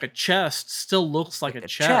it looks like a chest still looks like a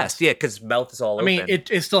chest. Yeah, because mouth is all I mean, open.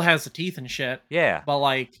 it still has the teeth and shit. Yeah. But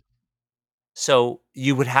like, So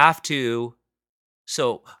you would have to.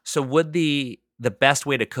 So would the best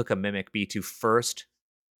way to cook a mimic be to first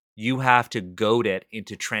you have to goad it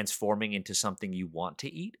into transforming into something you want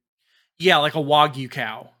to eat, yeah, like a Wagyu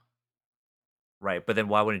cow. right? But then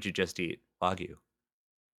why wouldn't you just eat Wagyu?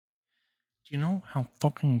 Do you know how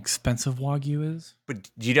fucking expensive Wagyu is? But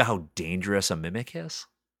do you know how dangerous a mimic is?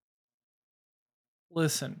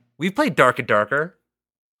 Listen, We've played Dark and Darker.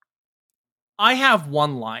 I have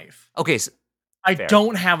one life. Okay, so, I fair.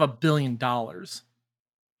 don't have $1 billion.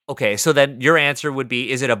 Okay, so then your answer would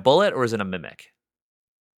be: is it a bullet or is it a mimic?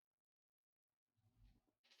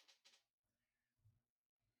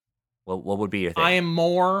 What would be your thing? I am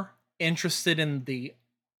more interested in the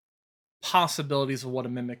possibilities of what a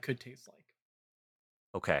mimic could taste like.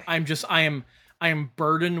 Okay. I am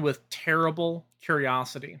burdened with terrible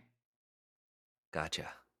curiosity. Gotcha.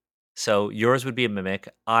 So yours would be a mimic.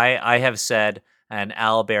 I have said an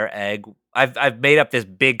owlbear egg. I've made up this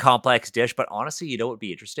big complex dish, but honestly, you know what would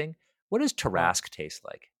be interesting? What does Tarrasque taste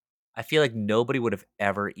like? I feel like nobody would have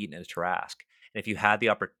ever eaten a Tarrasque. And if you had the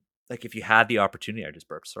opportunity, I just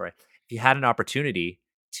burped, sorry. If you had an opportunity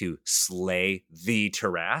to slay the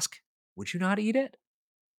Tarrasque, would you not eat it?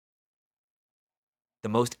 The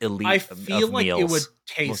most elite I of feel like meals. it would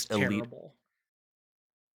taste most elite. terrible.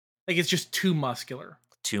 Like it's just too muscular.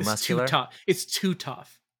 Too muscular? Too tough. It's too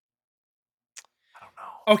tough. I don't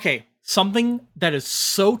know. Okay, something that is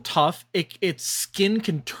so tough, its skin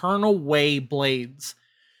can turn away blades.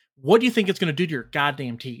 What do you think it's going to do to your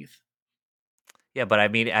goddamn teeth? Yeah, but I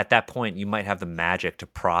mean, at that point, you might have the magic to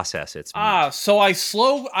process its meat. So I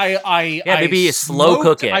slow. Maybe you slow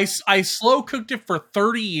cook it. I slow cooked it for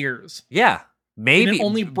 30 years. Yeah, maybe And it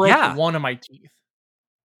only broke one of my teeth.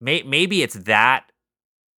 Maybe it's that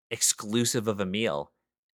exclusive of a meal.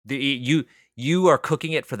 You are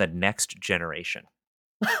cooking it for the next generation.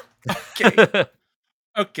 Okay.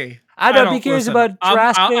 Okay. I'd be curious about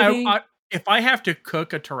Tarrasque, maybe. If I have to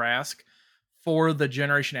cook a Tarrasque for the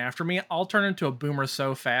generation after me, I'll turn into a boomer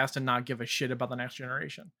so fast and not give a shit about the next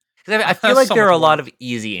generation. I feel like there are a lot of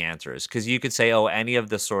easy answers because you could say, oh, any of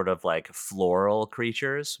the sort of like floral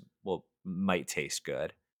creatures might taste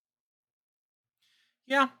good.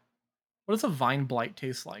 Yeah. What does a vine blight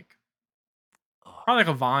taste like? Probably like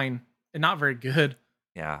a vine and not very good.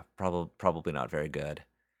 Yeah, probably not very good.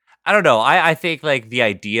 I don't know. I think like the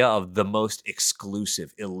idea of the most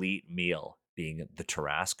exclusive elite meal being the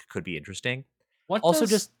Tarrasque could be interesting. I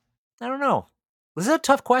don't know. This is a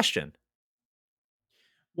tough question.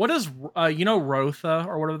 What is Rotha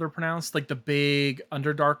or whatever they're pronounced, like the big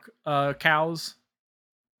Underdark cows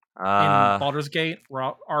in Baldur's Gate,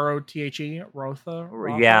 Rothe,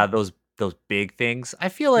 Rotha. Yeah, those big things. I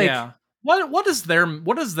feel like What is their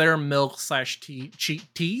milk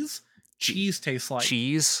 / cheese taste like?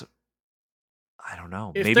 Cheese. I don't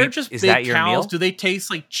know. If maybe they're just is big that your cows, meal? do they taste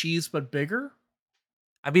like cheese but bigger?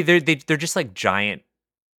 I mean, they're just like giant,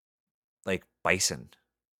 like bison,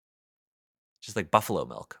 just like buffalo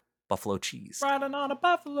milk, buffalo cheese. Riding on a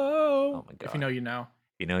buffalo. Oh my god! If you know, you know.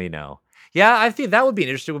 You know, you know. Yeah, I think that would be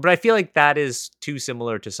interesting, but I feel like that is too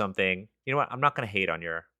similar to something. You know what? I'm not going to hate on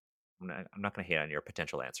your. I'm not going to hate on your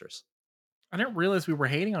potential answers. I didn't realize we were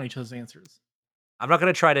hating on each other's answers. I'm not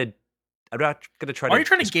going to try to. I'm not going to try to. Why are you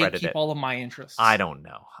trying to discredit gatekeep it. all of my interests? I don't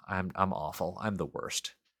know. I'm awful. I'm the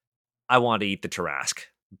worst. I want to eat the Tarrasque.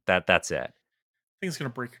 That's it. I think it's gonna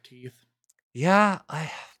break your teeth. Yeah,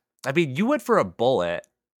 I mean, you went for a bullet.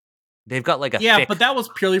 They've got like a yeah, but that was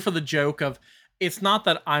purely for the joke of. It's not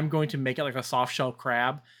that I'm going to make it like a soft shell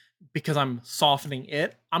crab because I'm softening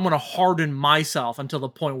it. I'm going to harden myself until the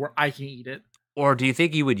point where I can eat it. Or do you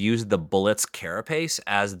think you would use the bullet's carapace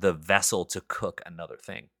as the vessel to cook another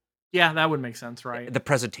thing? Yeah, that would make sense, right? The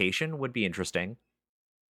presentation would be interesting.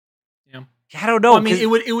 Yeah. Yeah, I don't Well, I know mean,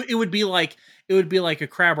 because it would be like a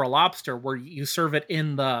crab or a lobster where you serve it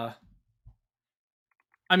in the.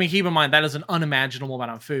 I mean, keep in mind that is an unimaginable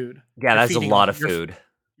amount of food. yeah, You're that's a feeding a lot of you're food.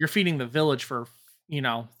 you're feeding the village for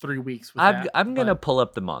 3 weeks with that. I'm gonna But pull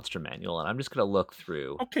up the monster manual and I'm just gonna look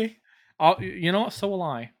through. okay, you know what? So will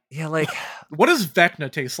I. Yeah, like What does Vecna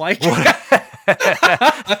taste like? what?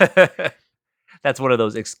 That's one of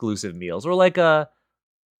those exclusive meals, or like a.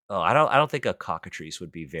 Oh, I don't think a cockatrice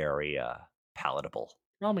would be very palatable.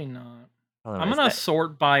 Probably not. I don't know. I'm Is gonna that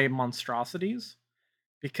sort by monstrosities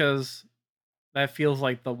because that feels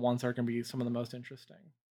like the ones that are gonna be some of the most interesting.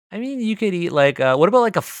 I mean, you could eat like what about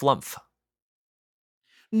like a flumph?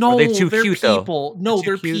 Or are they No, too they're cute though? people. They're No, too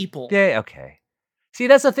they're cute. people. Yeah, okay. See,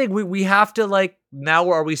 that's the thing. We have to like now.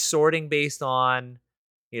 Are we sorting based on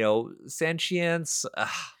sentience? Ugh,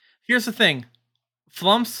 Here's the thing: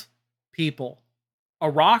 flumps, people. A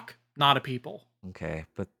rock, not a people. okay,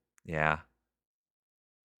 but yeah.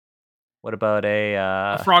 What about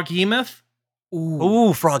A froghemoth, ooh,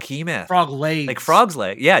 ooh, froghemoth? frog Like legs. frog's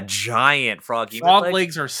leg? Yeah, giant froghemoth Frog legs.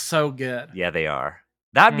 legs are so good. Yeah, they are.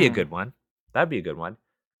 That'd be a Hmm. good one. That'd be a good one.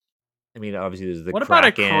 I mean, obviously there's the What about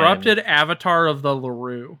a Kraken. corrupted avatar of the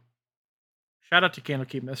Larue? Shout out to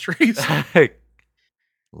Candlekeep Mysteries.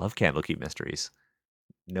 Love Candlekeep Mysteries.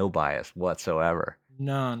 No bias whatsoever.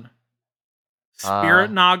 None. Uh,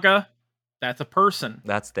 Spirit Naga, that's a person.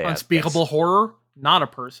 that's that. Yes, Unspeakable horror, not a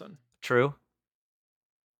person. true.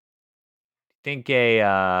 Think a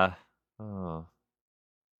oh,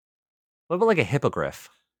 what about like a hippogriff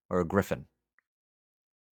or a griffin?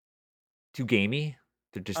 Too gamey?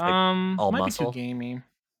 They're just like all Might be too muscle. gamey.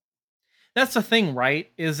 That's the thing,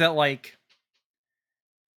 right? Is that like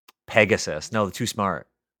Pegasus. No, too smart.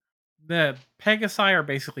 the Pegasi are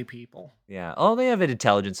basically people. Yeah. Oh, they have an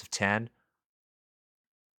intelligence of 10,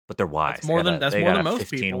 but they're That's wise. more than that's They more got than a most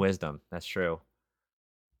 15 people. wisdom. That's true.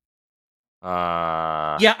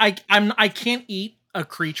 Uh Yeah, I can't eat a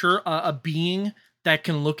creature, a being that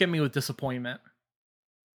can look at me with disappointment.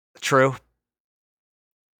 true.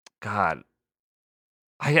 God.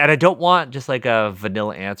 And I don't want just like a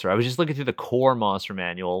vanilla answer. I was just looking through the core monster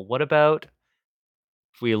manual. What about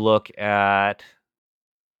if we look at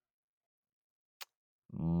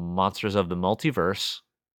monsters of the multiverse?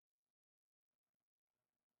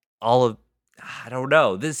 All of I don't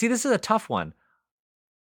know. This is a tough one.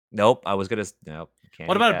 Nope, I was gonna nope, can't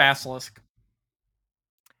What eat about a that. basilisk?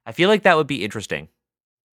 I feel like that would be interesting.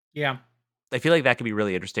 Yeah. I feel like that could be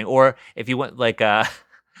really interesting. Or if you went like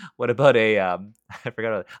what about a I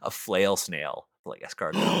forgot a flail snail like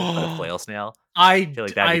escargot, but a flail snail? I feel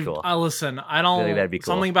like that'd be cool. I listen. I I feel like that'd don't be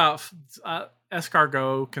something cool. about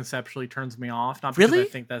escargot conceptually turns me off. Not because I Really?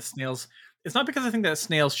 think that snails. It's not because I think that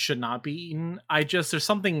snails should not be eaten. I just there's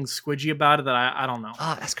something squidgy about it that I don't know.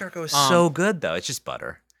 Oh, escargot is Um, so good though. It's just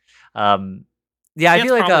butter. Um, yeah, I yeah, it's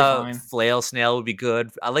feel like probably a fine. flail snail would be good.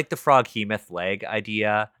 I like the frog hemoth leg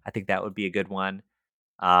idea. I think that would be a good one.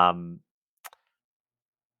 Um,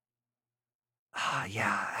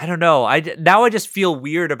 yeah, I don't know. Now I just feel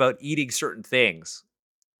weird about eating certain things.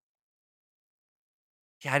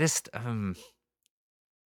 Yeah, I just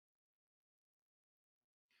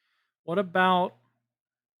What about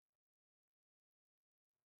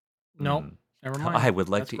nope? hmm. Never mind. I would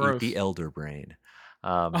like That's to eat the gross. elder brain.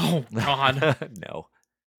 Oh God. No.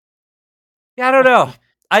 Yeah, I don't know.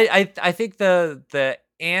 I think the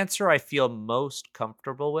answer I feel most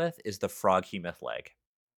comfortable with is the frog hemoth leg.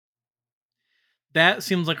 That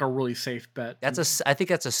seems like a really safe bet to That's me. I think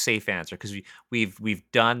that's a safe answer because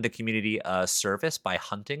we've done the community a service by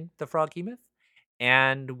hunting the frog hemoth,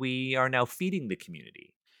 and we are now feeding the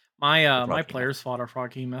community the My frog hemoth. players fought a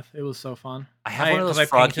froghemoth. It was so fun. I have I one of those because I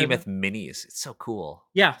frog painted. hemoth minis. It's so cool.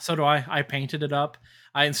 Yeah, so do I. I painted it up.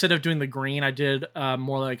 I instead of doing the green, I did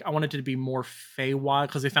more like I wanted it to be more Feywild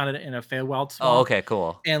because they found it in a Feywild Oh, swamp, okay,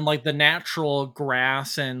 cool. and like the natural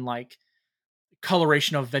grass and like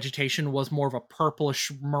coloration of vegetation was more of a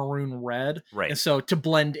purplish maroon red, and Right, so to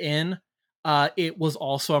blend in, it was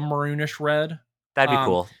also a maroonish red. that'd be Um,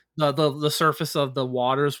 cool. the surface of the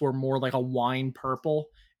waters were more like a wine purple,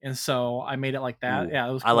 and so I made it like that. Ooh, Yeah,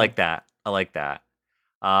 it was I like cool. that. I like that.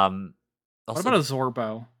 Um, What about a also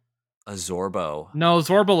Zorbo? a Zorbo. No,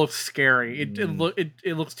 Zorbo looks scary. Mm,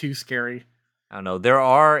 It looks too scary. I don't know. There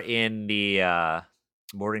are in the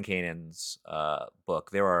Mordenkainen's book.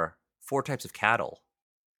 There are 4 types of cattle.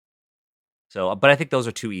 So, but I think those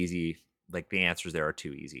are too easy. Like the answers there are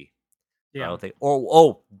too easy. I Yeah. don't think.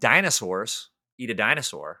 Dinosaurs. Eat a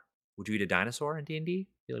dinosaur Would you eat a dinosaur in D&D?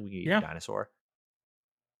 I feel like we could eat a Yeah. dinosaur.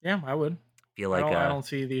 Yeah, I would. Feel like I don't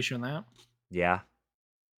see the issue in that. yeah.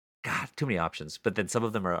 God, too many options. But then some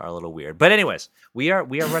of them are a little weird. But anyways, we are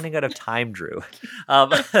running out of time, Drew.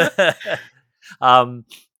 Um, um,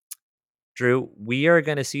 Drew, we are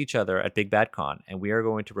going to see each other at Big Bad Con, and we are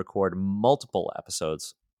going to record multiple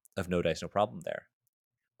episodes of No Dice No Problem there.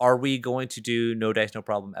 Are we going to do No Dice No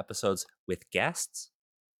Problem episodes with guests?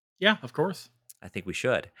 Yeah, of course. I think we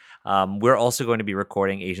should. We're also going to be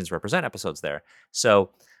recording Asians Represent episodes there. So,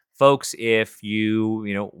 folks, if you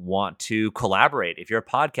want to collaborate, if you're a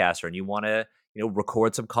podcaster and you want to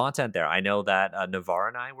record some content there, I know that Navarre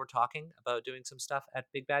and I were talking about doing some stuff at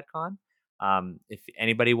Big Bad Con. If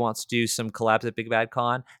anybody wants to do some collabs at Big Bad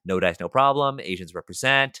Con, No Dice No Problem, Asians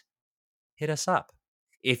Represent, hit us up.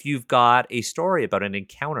 If you've got a story about an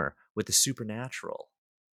encounter with the supernatural,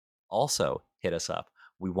 also hit us up.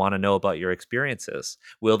 We want to know about your experiences.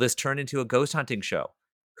 Will this turn into a ghost hunting show?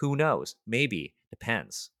 Who knows? Maybe.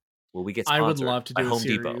 Depends. Will we get I would sponsored love to by do a Home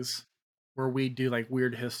Depot? series where we do like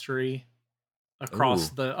weird history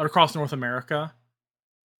across Ooh. across North America,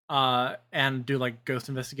 and do like ghost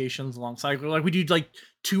investigations alongside. Like we do like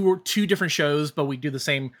two different shows, but we do the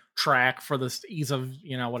same track for this ease of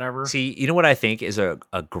whatever. See, you know what I think is a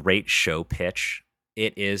great show pitch?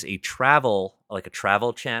 It is a travel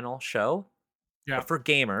channel show, Yeah, but for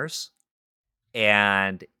gamers.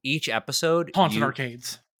 And each episode haunted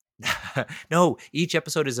arcades. No, each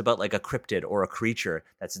episode is about like a cryptid or a creature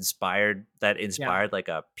that's inspired like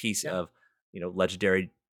a piece of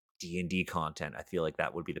legendary D&D content. I feel like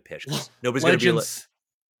that would be the pitch. 'Cause nobody's gonna be like,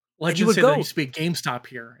 Legends would say go. there used to be a GameStop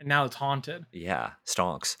here, and now it's haunted. yeah,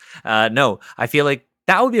 stonks. No, I feel like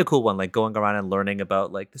that would be a cool one, like going around and learning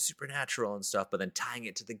about like the supernatural and stuff, but then tying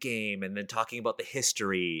it to the game and then talking about the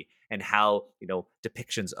history and how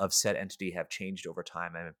depictions of said entity have changed over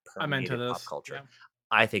time and I'm into permeated pop this. culture. Yeah.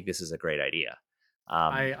 I think this is a great idea.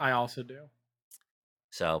 I also do.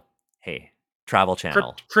 So, hey, Travel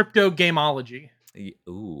Channel. Crypto gameology.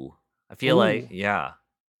 Ooh. I feel like, yeah.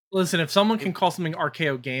 Listen, if someone can call something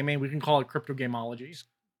RKO gaming, we can call it crypto gameology.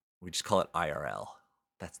 We just call it IRL.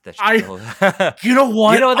 That's you know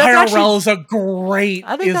what? That's IRL is a great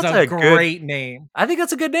name. I think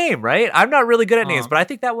that's a good name, right? I'm not really good at names, but I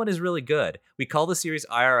think that one is really good. We call the series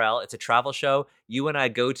IRL. It's a travel show. You and I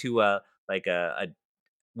go to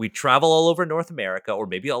we travel all over North America or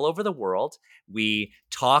maybe all over the world. We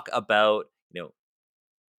talk about,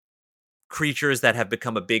 creatures that have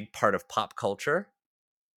become a big part of pop culture.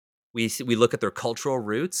 We look at their cultural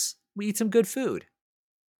roots. We eat some good food.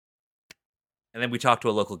 And then we talk to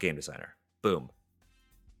a local game designer. Boom.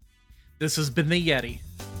 This has been the Yeti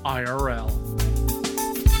IRL.